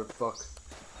heard a rabbit fuck.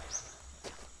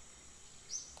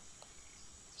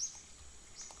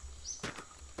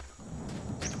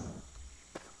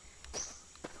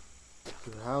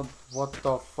 Dude, what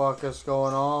the fuck is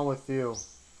going on with you?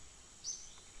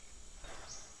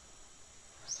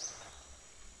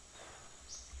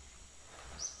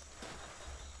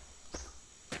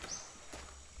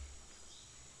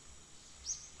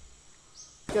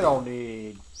 You don't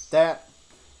need that.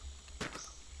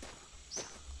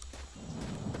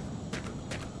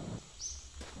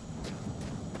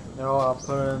 No, I'll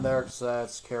put it in there because that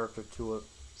adds character to it.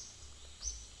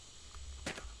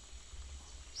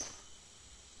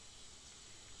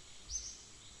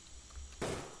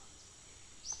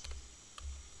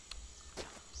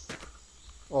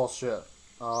 Oh shit.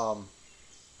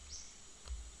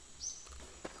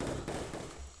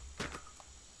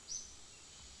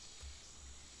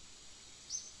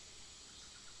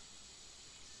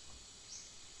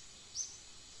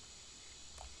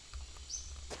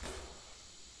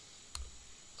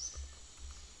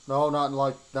 No, not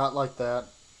like that.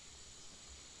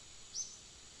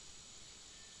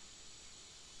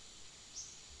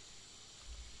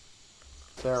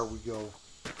 There we go.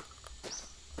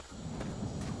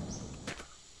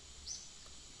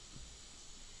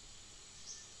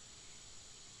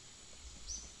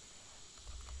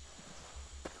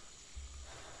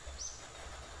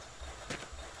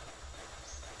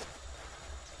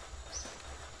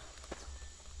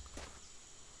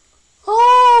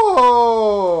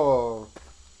 Oh!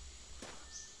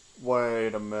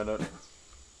 Wait a minute.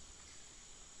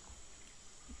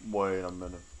 Wait a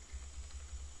minute.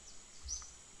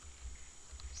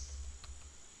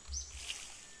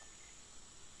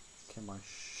 Okay, my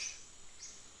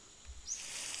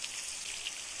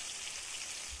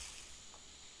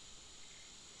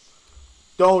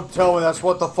Don't tell me that's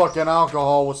what the fucking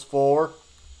alcohol was for.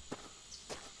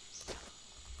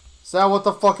 Is that what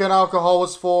the fucking alcohol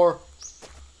was for?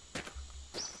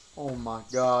 Oh my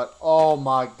god. Oh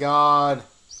my god.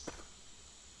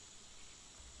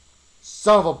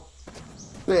 Son of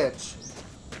a bitch.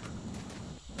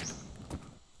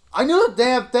 I knew the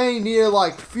damn thing needed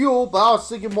like fuel, but I was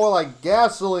thinking more like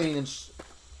gasoline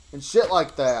and shit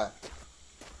like that.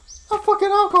 Not fucking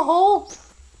alcohol.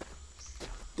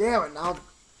 Damn it, now.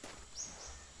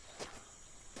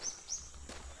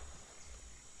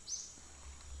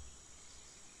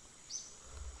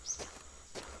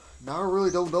 Now I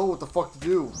really don't know what the fuck to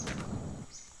do.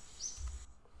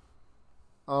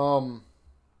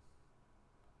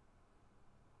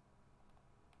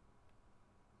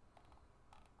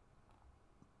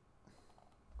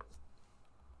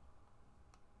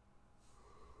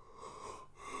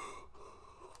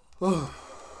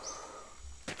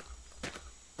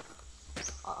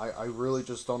 I really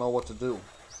just don't know what to do.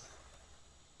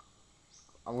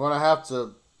 I'm gonna have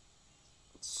to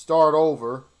start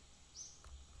over.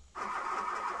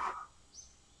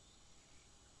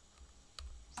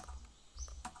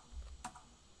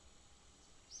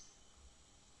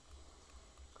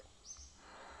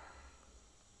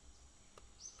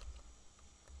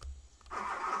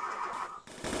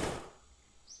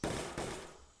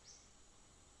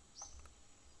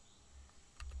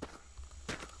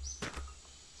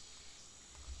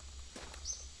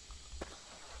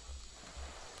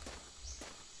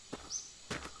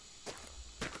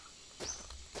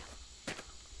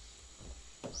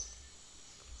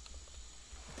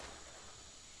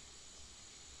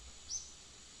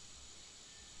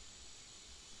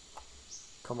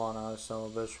 Come on, I son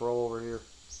of a bitch, roll over here.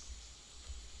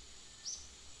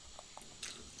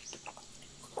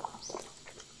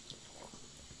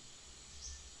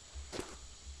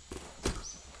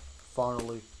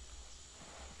 Finally.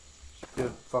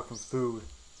 Good fucking food.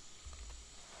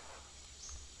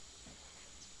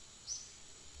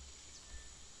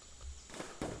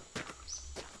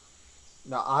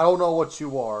 Now, I don't know what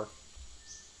you are.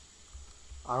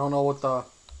 I don't know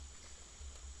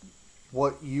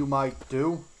what you might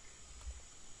do.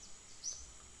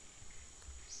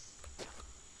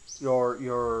 Your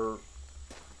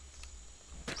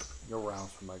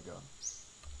rounds for my gun.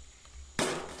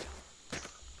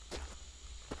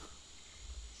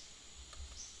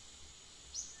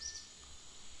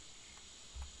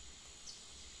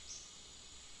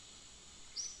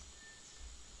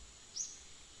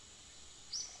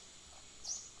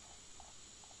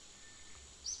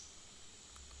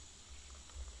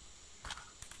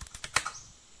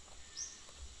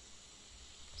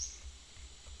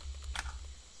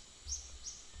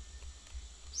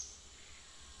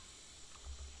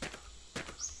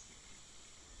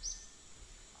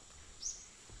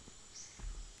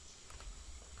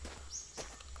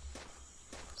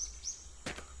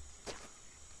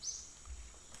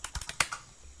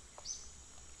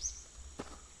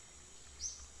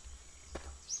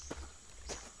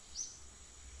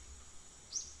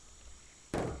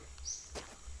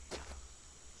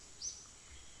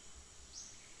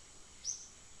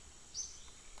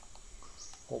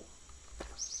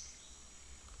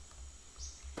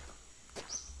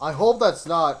 I hope that's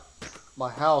not my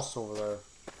house over there.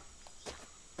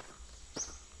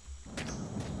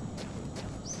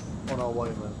 Oh no,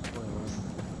 wait a minute. Wait a minute.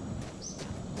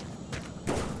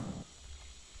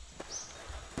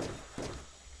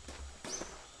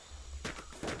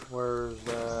 Where's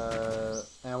the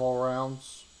ammo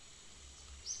rounds?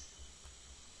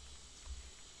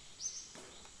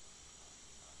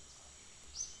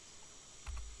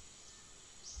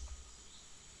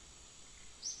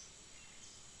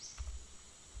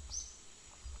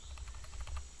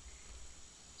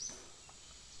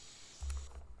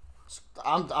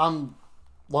 I'm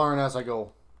learning as I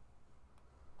go.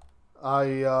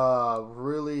 I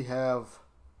really have.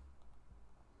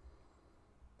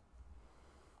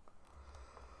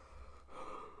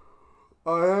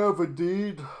 I have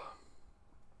indeed.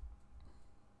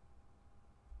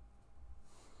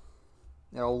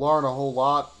 Learn a whole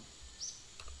lot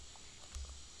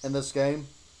in this game.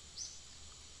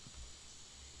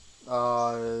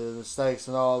 Mistakes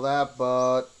and all that,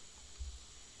 but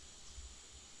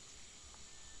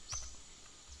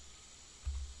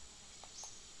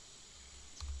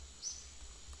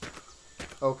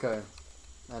okay.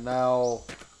 And now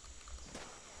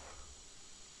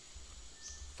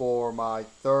for my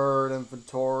third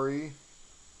inventory.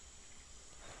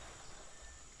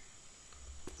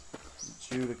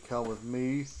 Need you to come with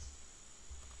me.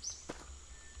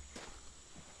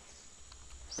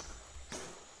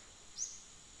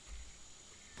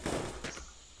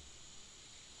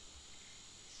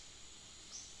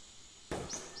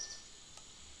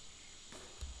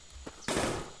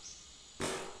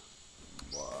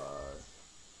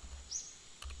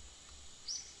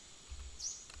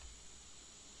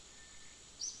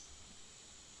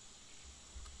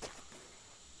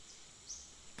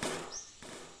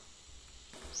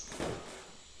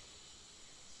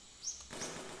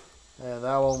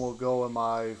 will go in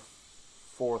my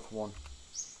fourth one.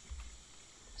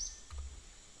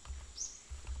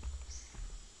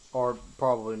 Or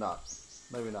probably not.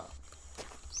 Maybe not.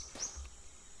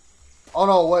 Oh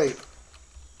no, wait.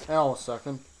 Hang on a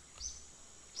second.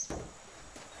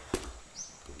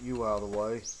 Get you out of the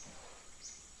way.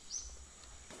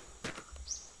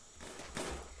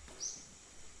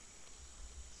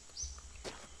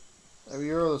 Maybe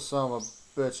you're the son of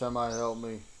a bitch that might help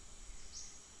me.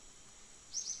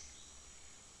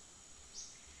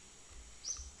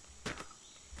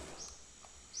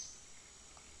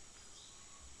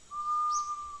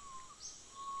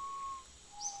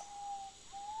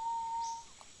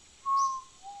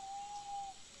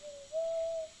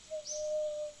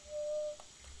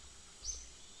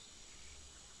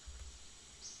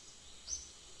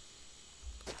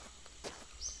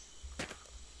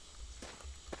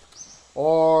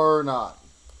 Or not.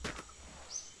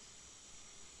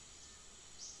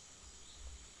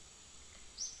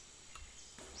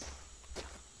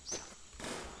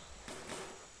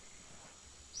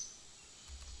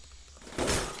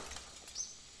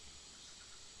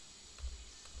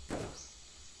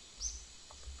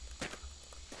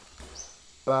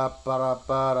 Ba ba da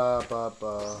ba da ba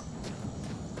ba.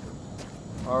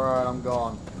 Alright, I'm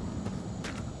gone.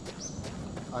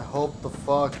 I hope the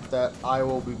fuck that I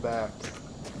will be back.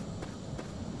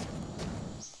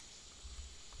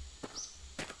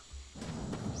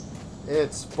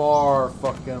 It's far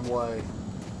fucking away.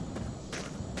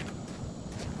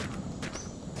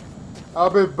 I'll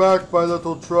be back, my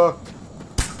little truck.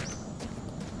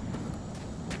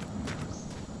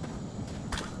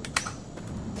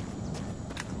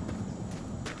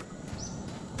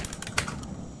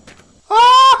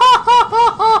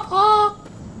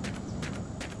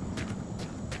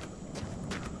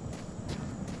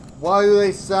 Why do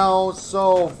they sound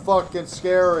so fucking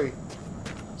scary?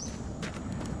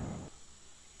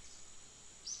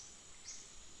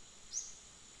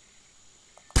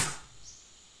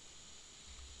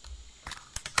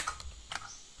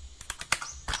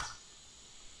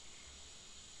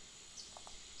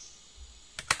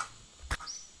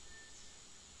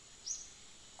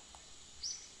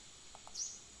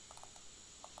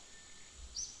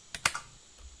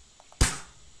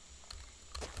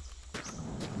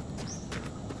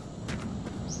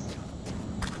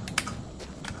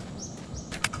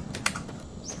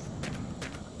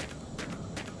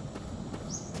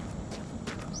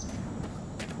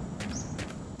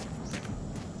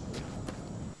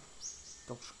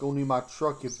 Don't you go near my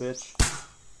truck, you bitch.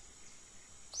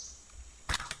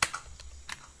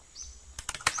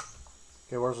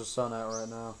 Okay, where's the sun at right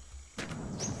now?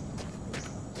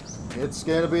 It's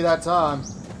gonna be that time.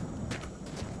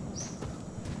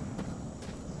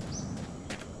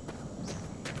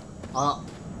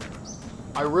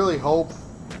 I really hope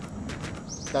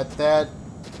that that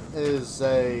is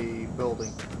a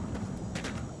building.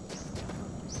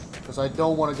 Because I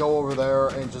don't want to go over there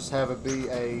and just have it be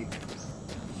a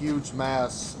huge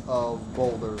mass of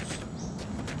boulders.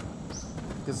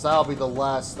 Because that'll be the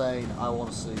last thing I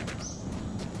want to see.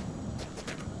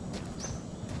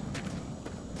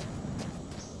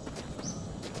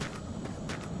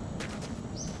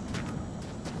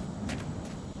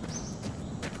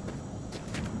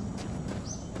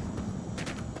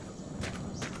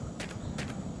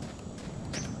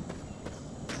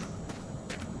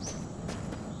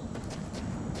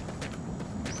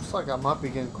 Looks like I might be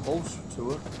getting closer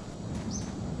to it.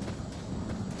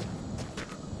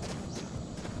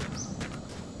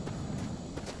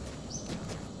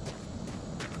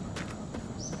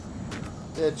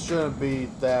 It shouldn't be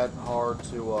that hard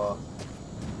to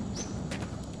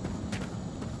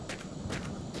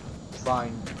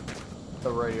find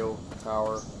the radio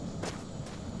tower.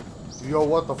 Yo,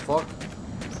 what the fuck?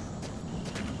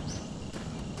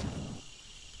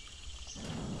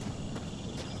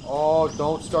 Oh,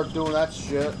 don't start doing that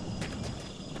shit.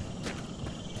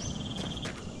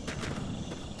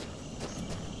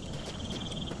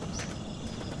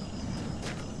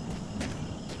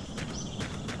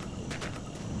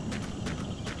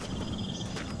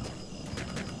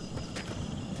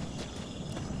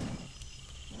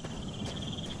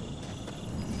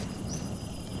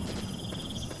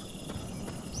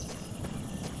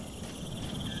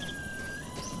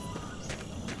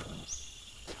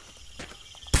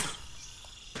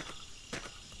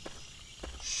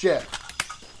 Shit.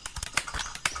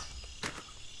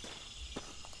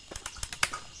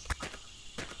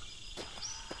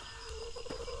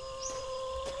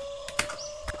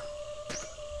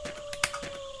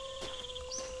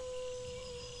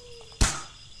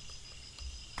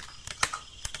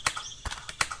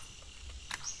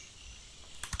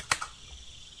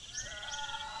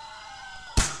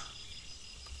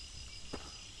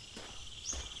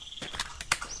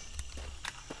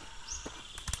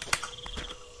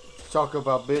 Talk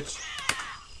about bitch.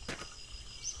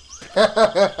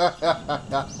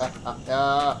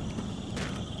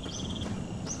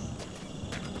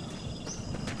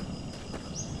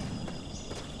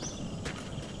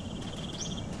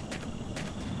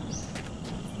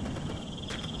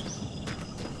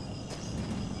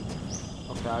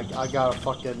 Okay, I gotta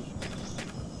fucking...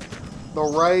 The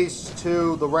race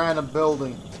to the random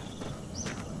building.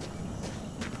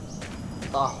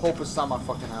 I hope it's not my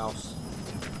fucking house.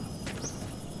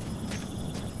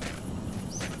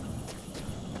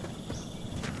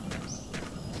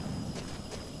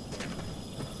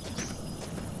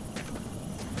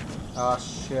 Ah,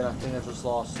 shit, I think I just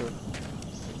lost it.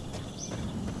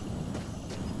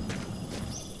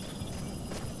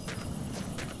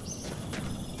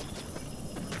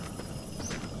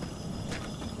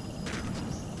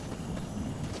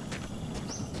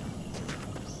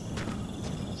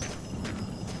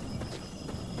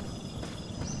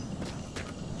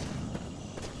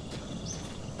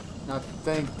 I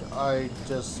think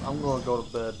I'm gonna go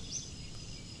to bed.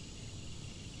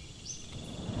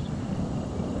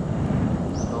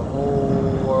 The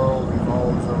whole world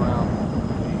revolves around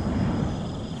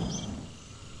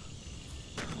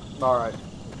me. Alright.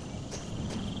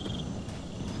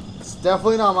 It's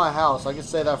definitely not my house, I can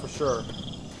say that for sure.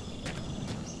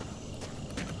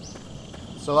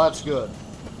 So that's good.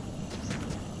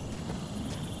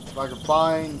 If I can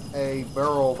find a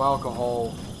barrel of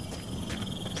alcohol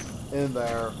in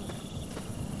there,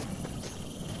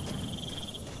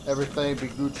 everything be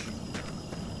Gucci.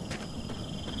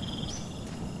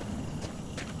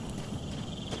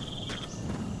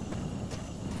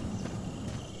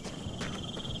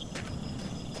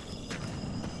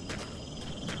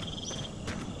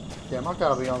 Damn, I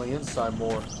gotta be on the inside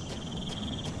more.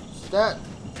 Is that...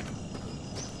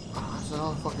 Oh, there's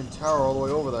another fucking tower all the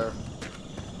way over there.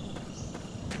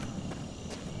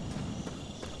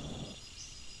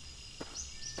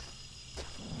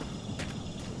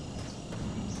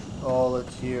 All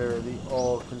that's here, the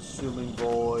all-consuming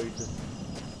void.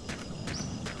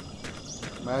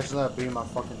 Imagine that being my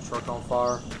fucking truck on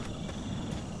fire.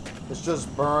 It's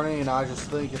just burning, and I just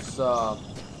think it's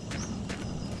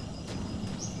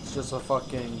just a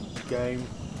fucking game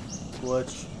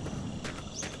glitch.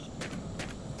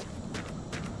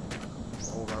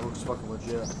 Oh, that looks fucking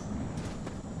legit.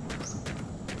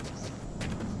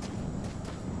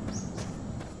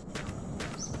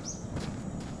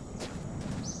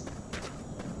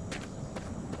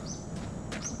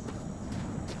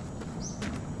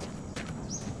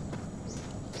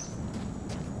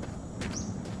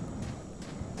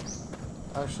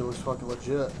 Actually looks fucking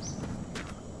legit.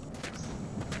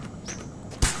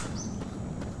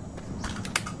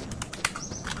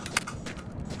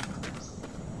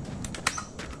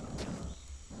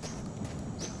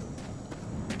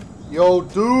 Yo,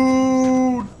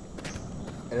 dude!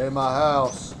 It ain't my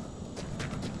house.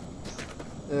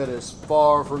 It is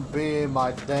far from being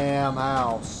my damn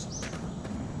house.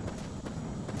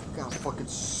 Got a fucking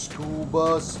school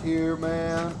bus here,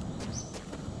 man.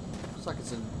 Looks like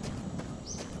it's in...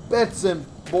 It's in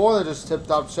more than just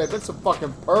tip-top shape. It's in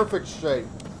fucking perfect shape.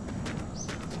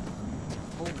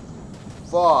 Oh,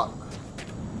 fuck.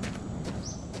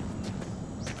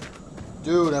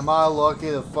 Dude, am I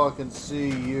lucky to fucking see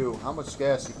you? How much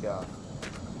gas you got?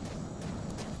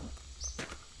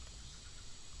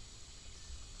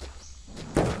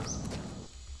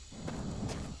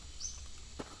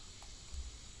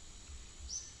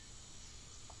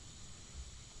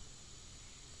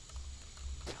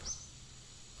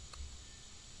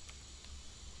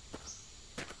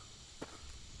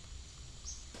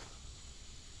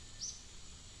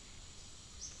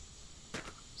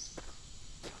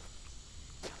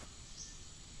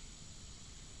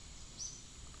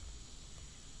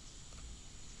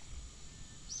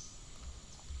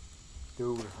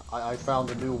 Dude, I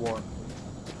found a new one.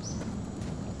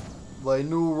 The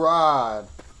new ride.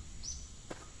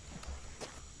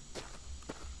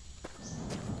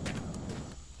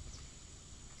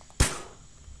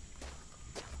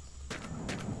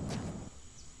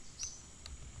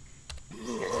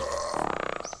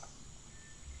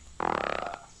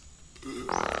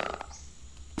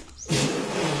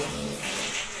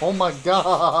 Oh my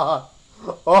god.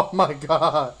 Oh my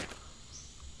god.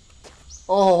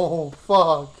 Oh,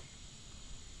 fuck.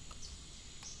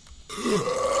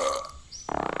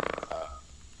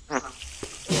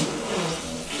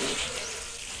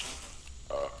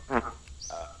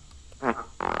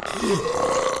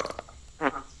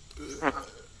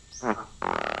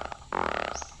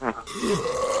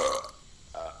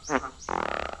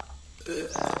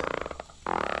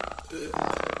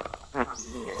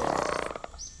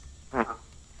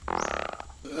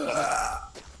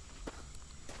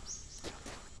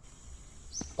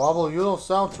 Pablo, you don't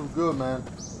sound too good, man.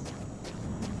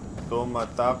 Toma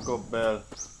Taco Bell.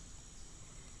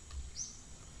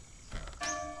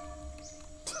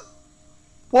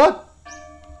 What?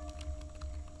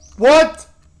 What?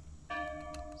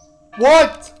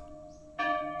 What?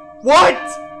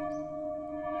 What?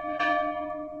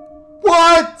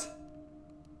 What?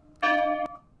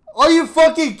 Are you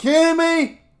fucking kidding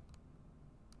me?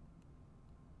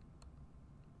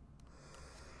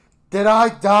 Did I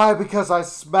die because I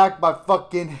smacked my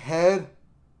fucking head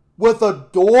with a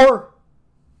door?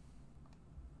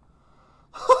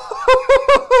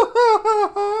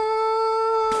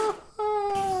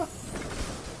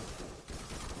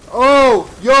 Oh,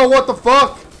 yo, what the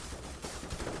fuck?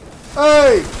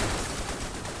 Hey!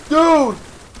 Dude!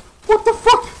 What the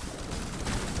fuck?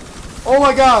 Oh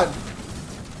my god!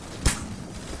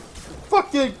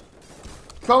 Fucking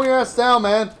calm your ass down,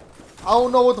 man. I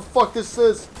don't know what the fuck this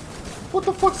is. What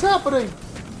the fuck's happening?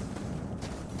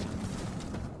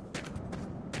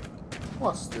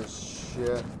 What's this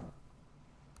shit?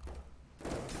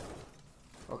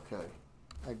 Okay.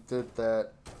 I did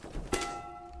that.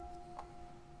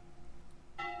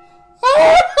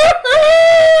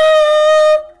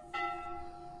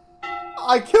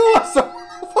 I killed myself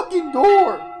with the fucking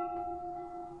door.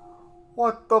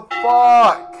 What the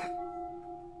fuck?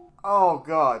 Oh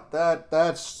god,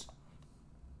 that's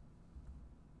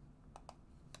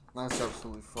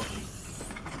absolutely fucking.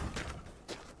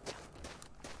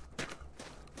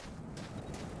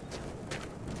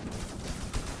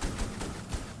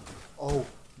 Oh,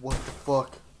 what the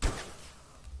fuck?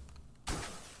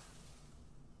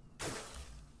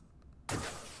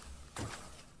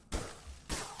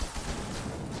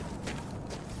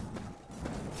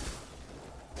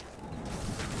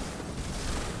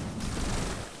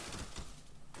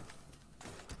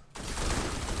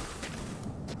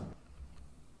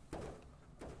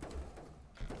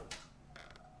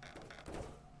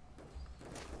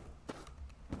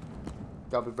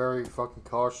 Gotta be very fucking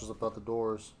cautious about the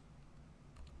doors.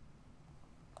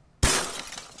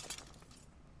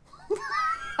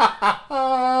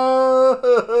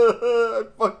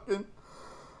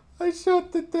 I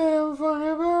shot the damn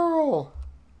fucking barrel.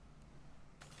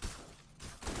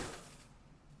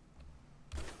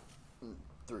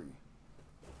 Three.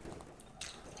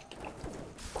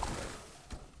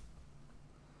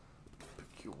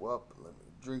 Pick you up. Let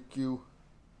me drink you.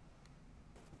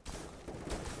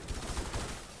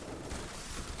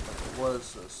 What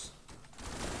is this?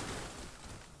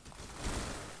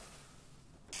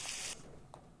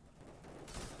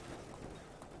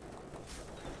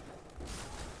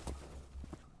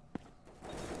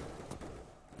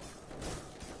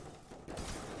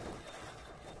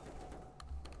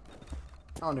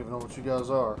 I don't even know what you guys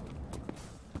are.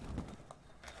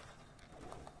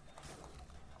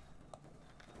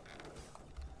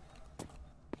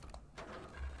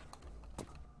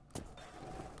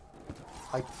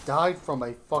 I died from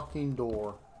a fucking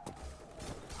door.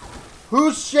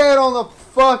 Who's shit on the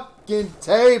fucking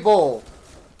table?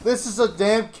 This is a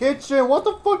damn kitchen. What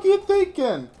the fuck are you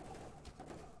thinking?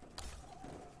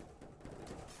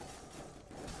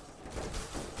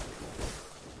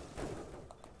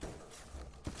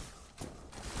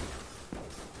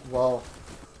 Well,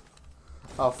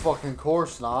 fucking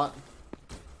course not.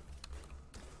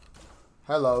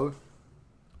 Hello.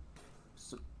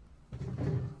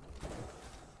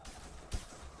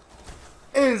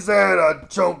 Is that a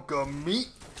chunk of meat?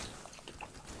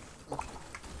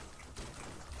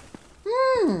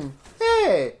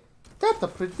 Hey, that's a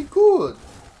pretty good. What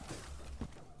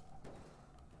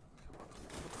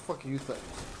the fuck are you think?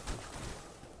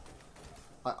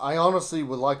 I honestly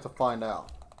would like to find out.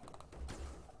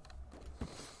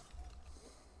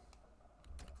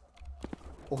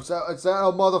 Oh, is that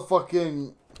a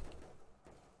motherfucking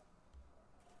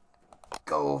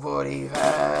Go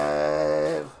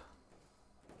 45?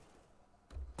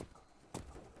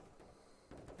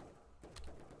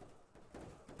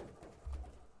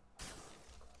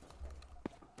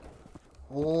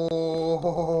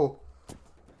 Oh,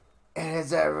 and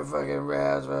it's every fucking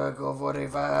round for a Go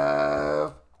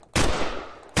 45.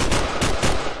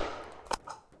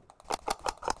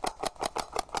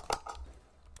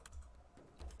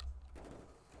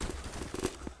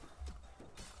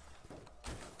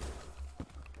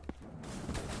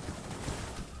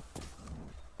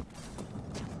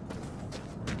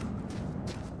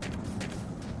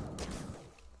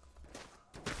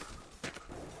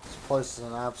 This place is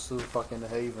an absolute fucking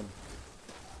haven.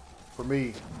 For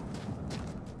me.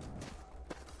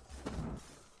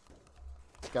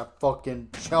 Got fucking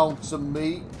chunks of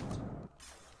meat.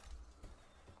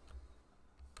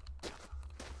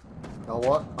 know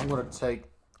what? I'm gonna take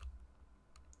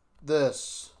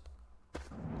this.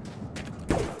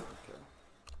 Okay.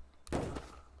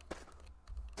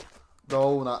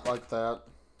 No, not like that.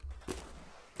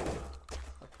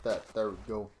 Like that. There we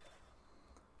go.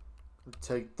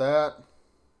 Take that.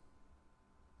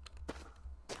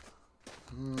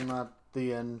 Not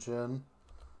the engine.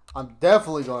 I'm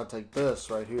definitely gonna take this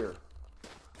right here.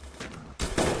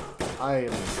 I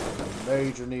am in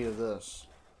major need of this.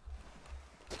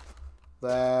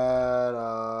 That,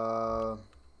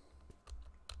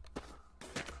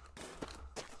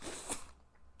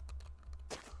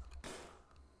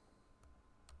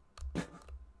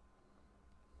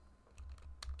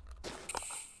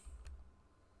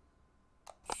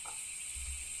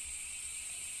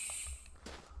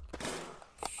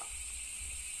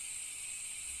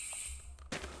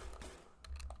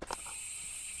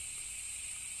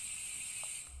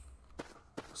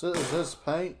 is this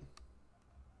paint?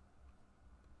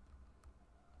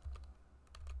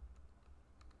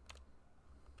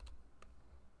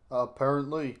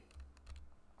 Apparently.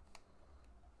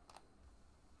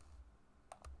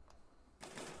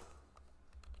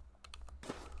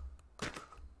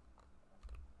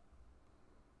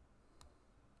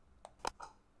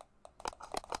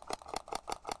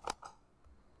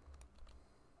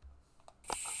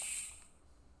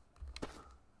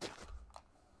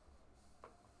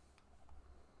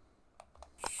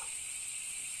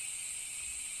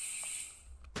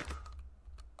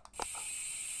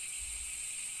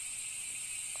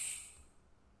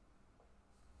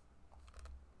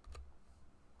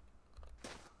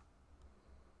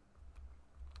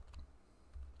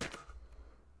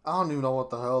 I don't even know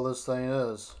what the hell this thing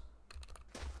is.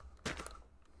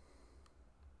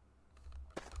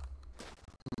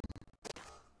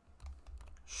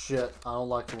 Shit, I don't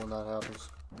like it when that happens.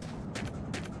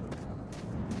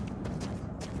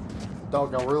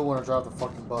 Dog, I really want to drive the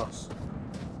fucking bus.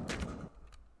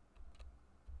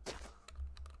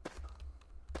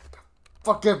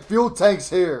 Fucking fuel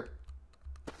tanks here.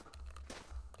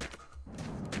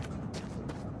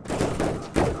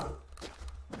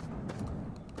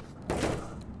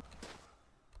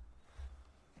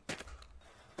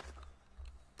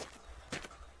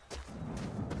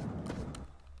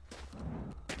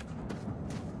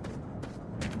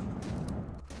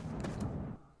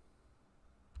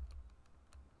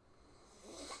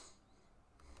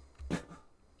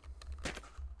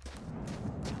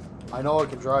 I know I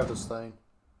can drive this thing.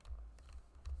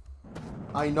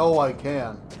 I know I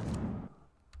can.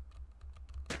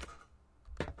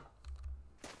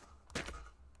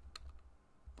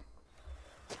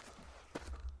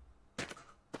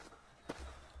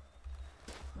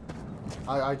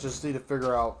 I just need to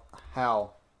figure out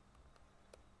how.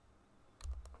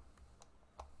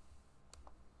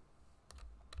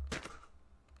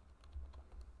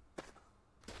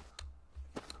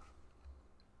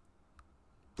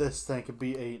 This thing could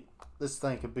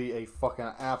be a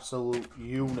fucking absolute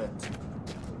unit.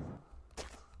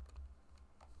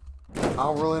 I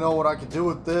don't really know what I can do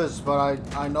with this, but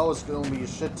I know it's gonna be a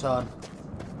shit ton.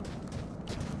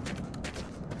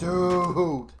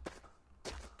 Dude.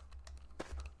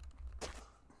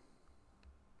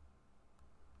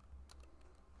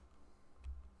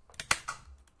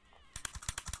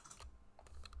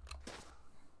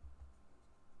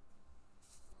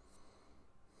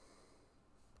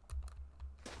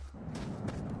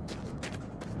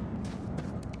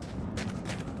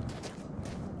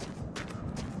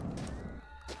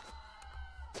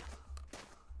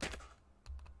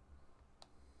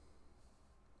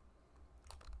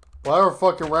 Whatever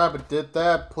fucking rabbit did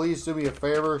that, please do me a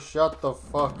favor, shut the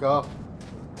fuck up.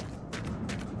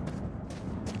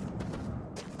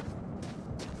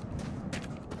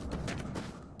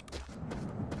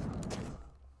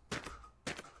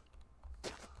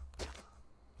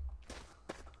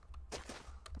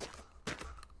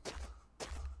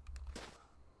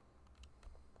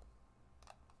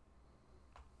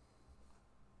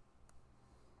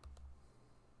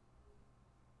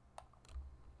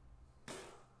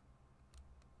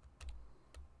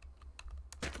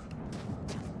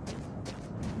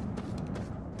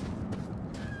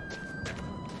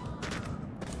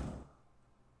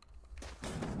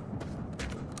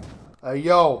 Hey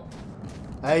yo!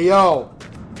 Hey yo!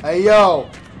 Hey yo!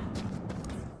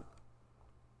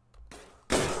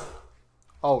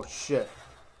 Oh shit.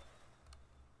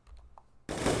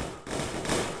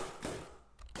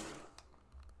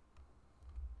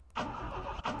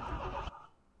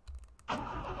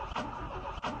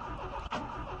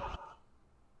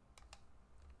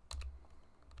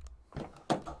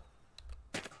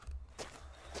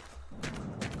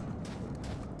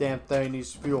 Damn thing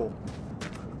needs fuel.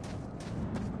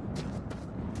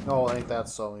 Oh, ain't that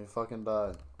so? He fucking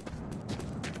died.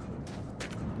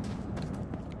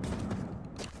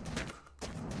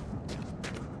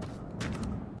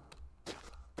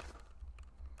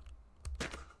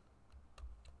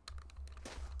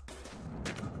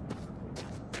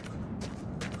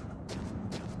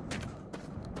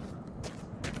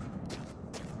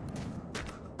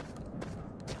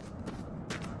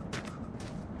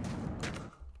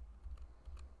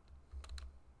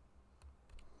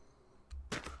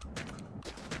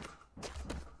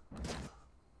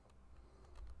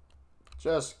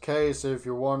 Just in case if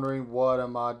you're wondering what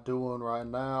am I doing right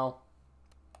now.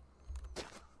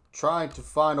 Trying to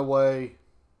find a way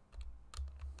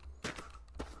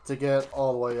to get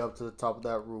all the way up to the top of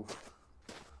that roof.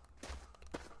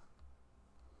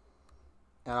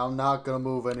 And I'm not gonna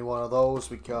move any one of those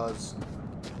because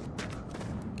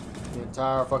the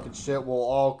entire fucking shit will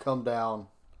all come down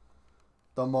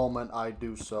the moment I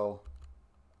do so.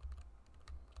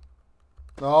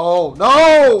 No!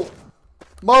 No!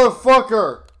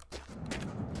 Motherfucker!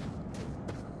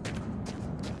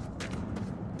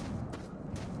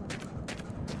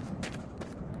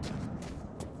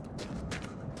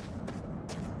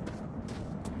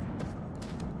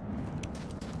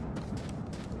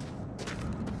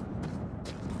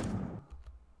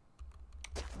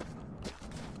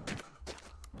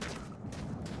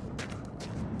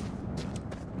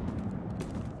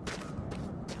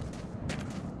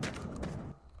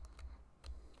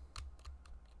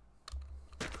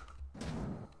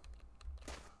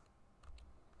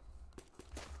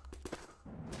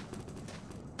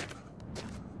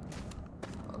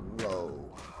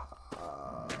 Hello.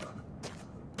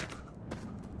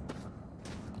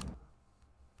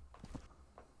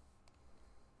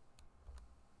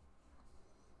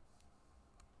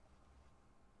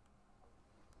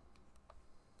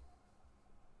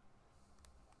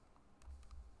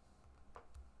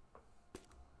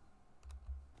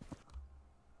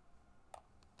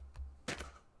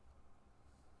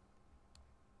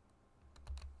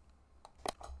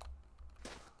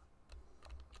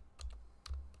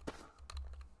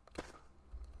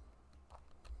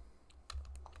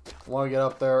 I want to get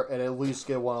up there and at least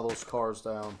get one of those cars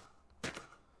down.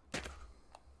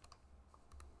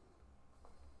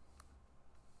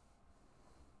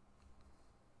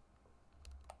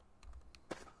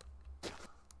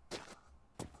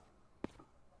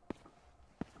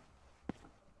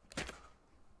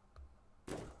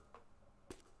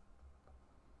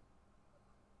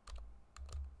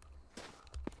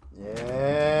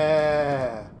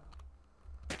 Yeah.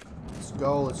 Let's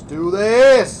go. Let's do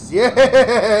this.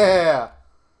 Yeah.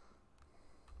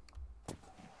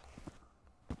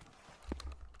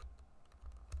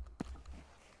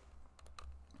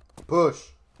 Push.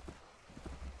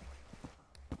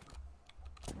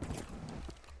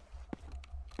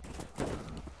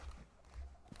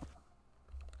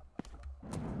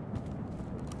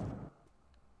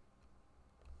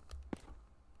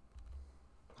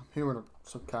 I'm hearing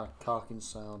some kind of cocking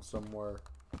sound somewhere.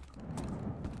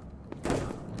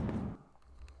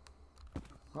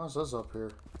 How's this up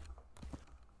here?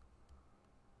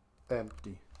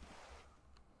 Empty.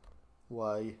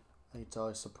 Why? Ain't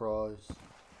I surprised?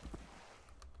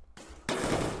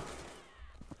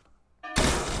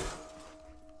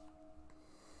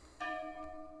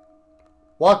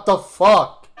 What the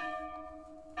fuck?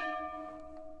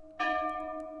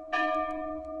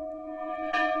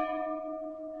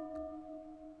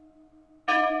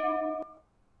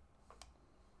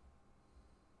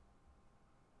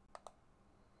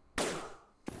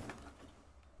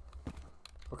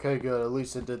 Okay, good. At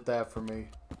least it did that for me.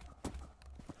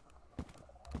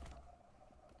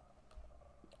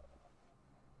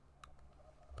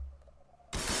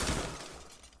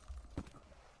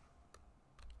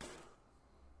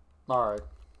 Alright.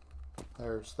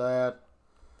 There's that.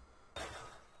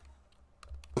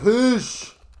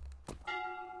 Push!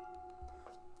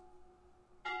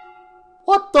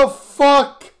 What the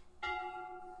fuck?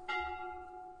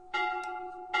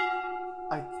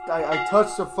 I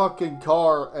touched the fucking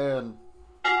car and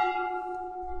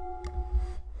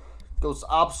goes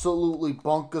absolutely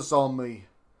bonkers on me.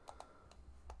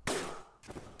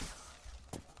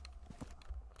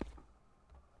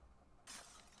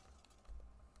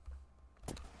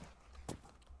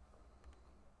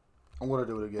 I'm gonna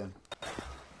do it again.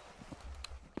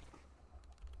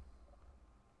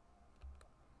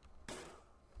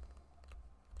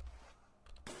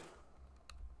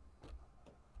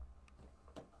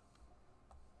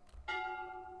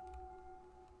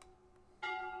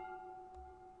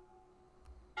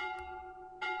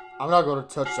 I'm not going to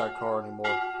touch that car anymore.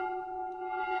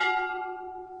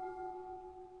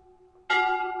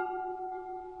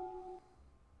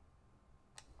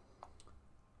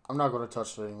 I'm not going to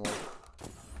touch it anymore.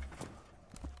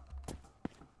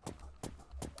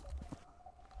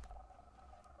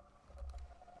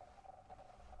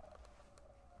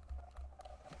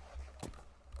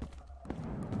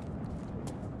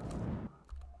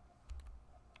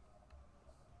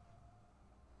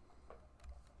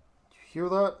 Hear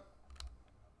that?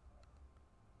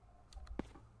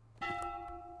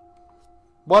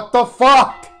 What the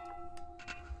fuck?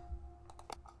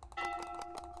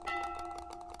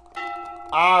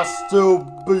 I still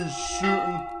be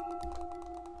shooting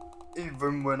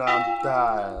even when I'm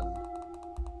dying.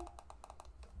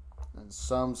 And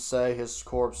some say his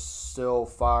corpse still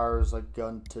fires a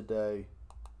gun today.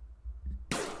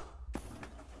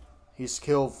 He's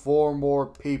killed 4 more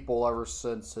people ever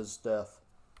since his death.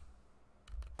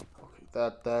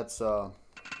 That's oh,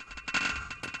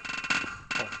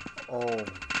 holy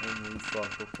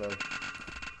fuck, okay.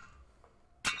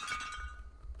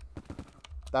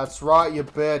 That's right, you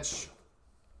bitch.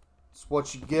 It's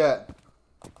what you get.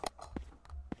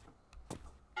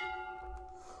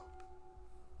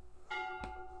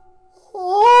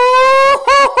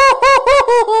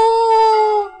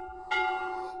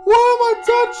 What am I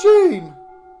touching?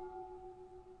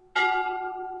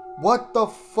 What the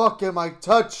fuck am I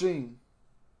touching?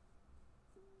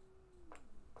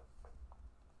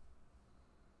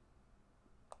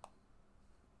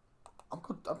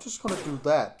 I'm just gonna do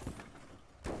that.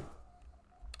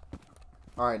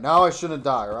 Alright, now I shouldn't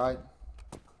die, right?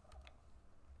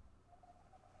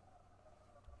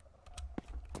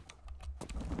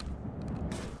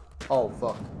 Oh,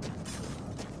 fuck.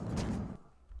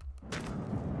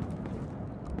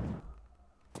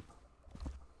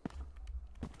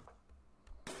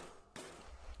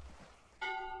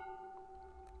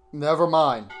 Never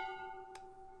mind.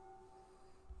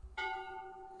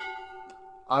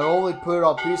 I only put it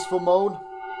on peaceful mode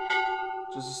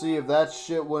just to see if that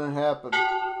shit wouldn't happen.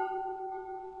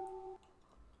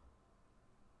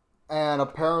 And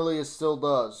apparently it still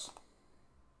does.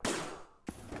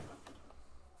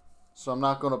 So I'm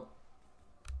not gonna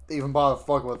even bother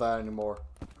fucking with that anymore.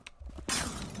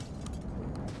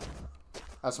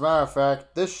 As a matter of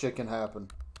fact, this shit can happen.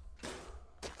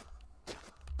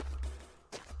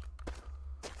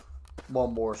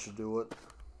 One more should do it.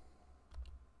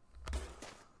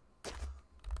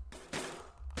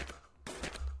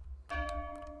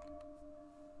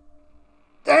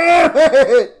 Damn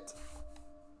it!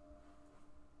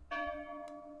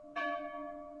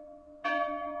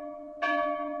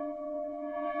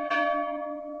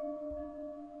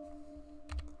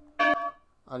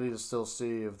 I need to still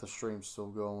see if the stream's still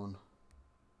going.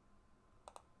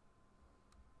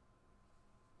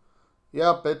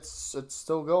 Yep, it's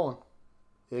still going.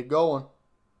 It going.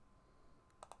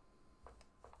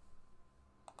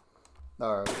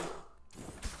 Alright.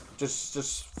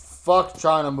 Just fuck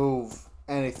trying to move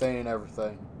anything and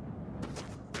everything.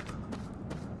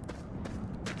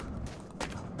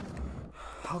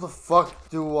 How the fuck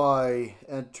do I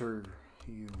enter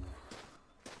you?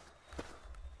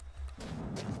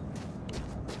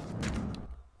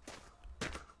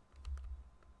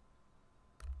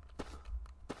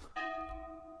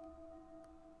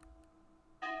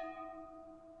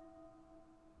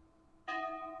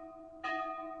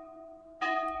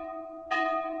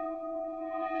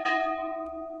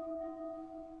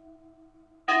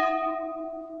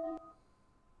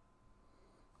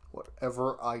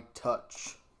 Whatever I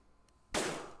touch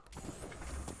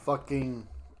fucking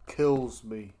kills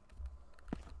me.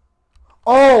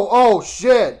 Oh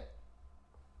shit.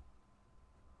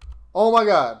 Oh my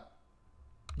god.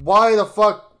 Why the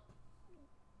fuck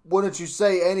wouldn't you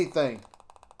say anything?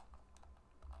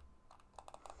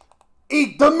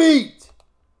 Eat the meat.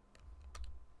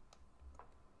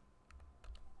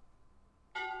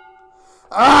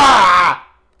 Ah!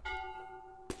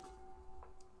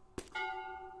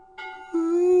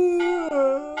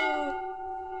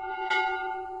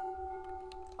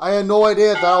 I had no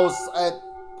idea that I was at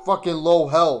fucking low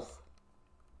health.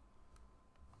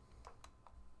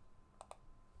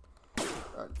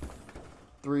 Right.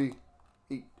 3.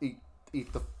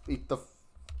 Eat the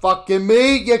fucking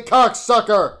meat, you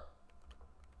cocksucker!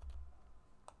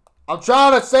 I'm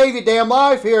trying to save your damn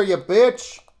life here, you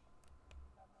bitch!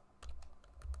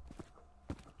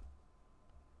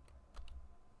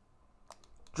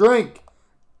 Drink!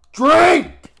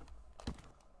 Drink!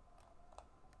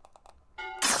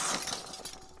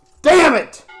 Damn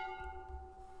it!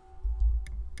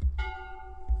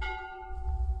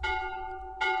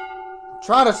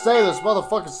 Trying to save this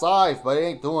motherfucking scythe, but he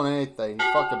ain't doing anything.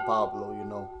 He's fucking Pablo, you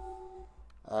know.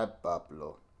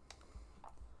 Pablo.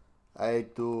 I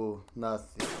do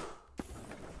nothing.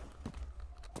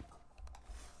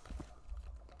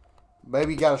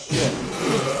 Baby, you gotta shit.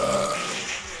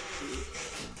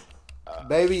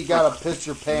 Baby, you gotta piss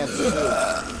your pants too.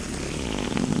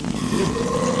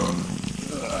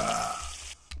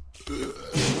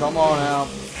 Come on now.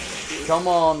 Come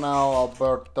on now,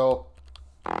 Alberto.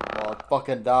 Well, I'd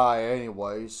fucking die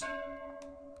anyways.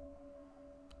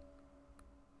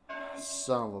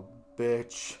 Son of a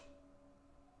bitch.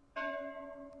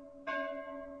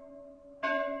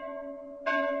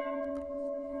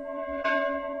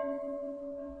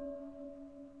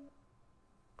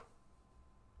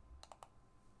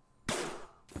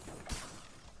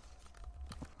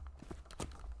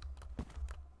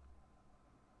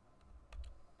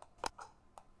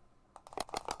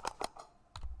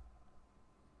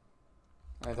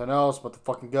 Anything else but the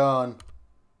fucking gun.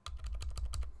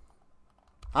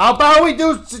 How about we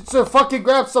do to fucking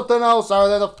grab something else other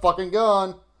than the fucking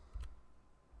gun?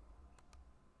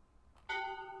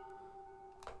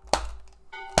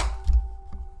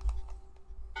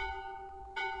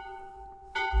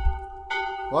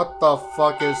 What the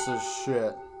fuck is this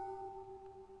shit?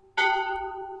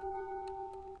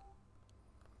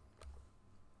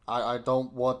 I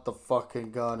don't want the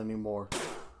fucking gun anymore.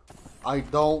 I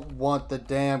don't want the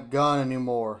damn gun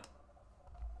anymore.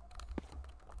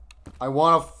 I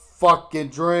want a fucking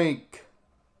drink.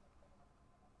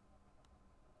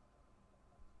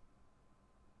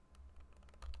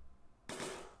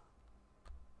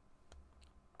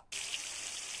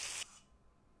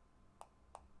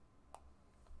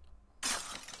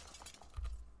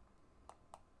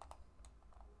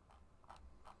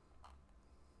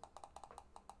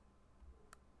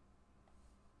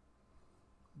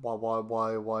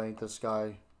 Why ain't this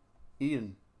guy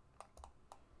eating?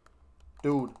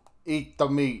 Dude, eat the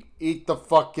meat. Eat the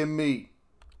fucking meat.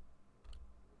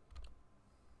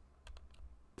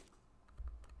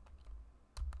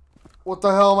 What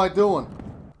the hell am I doing?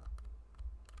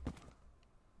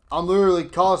 I'm literally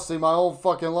costing my own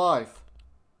fucking life.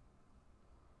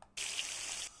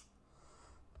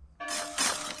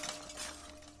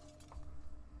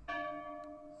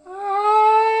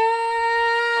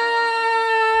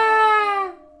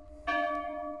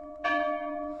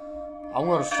 I'm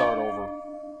gonna start over.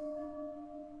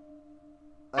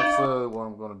 That's literally what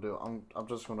I'm gonna do. I'm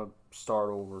just gonna start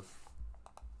over.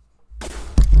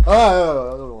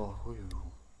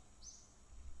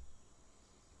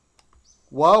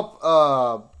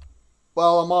 Well,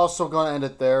 I'm also gonna end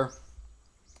it there.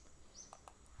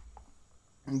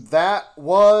 That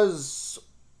was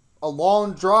a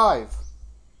long drive.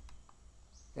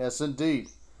 Yes, indeed.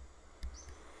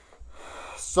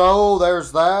 So,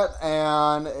 there's that,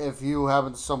 and if you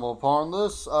haven't stumbled upon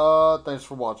this, thanks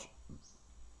for watching.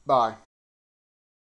 Bye.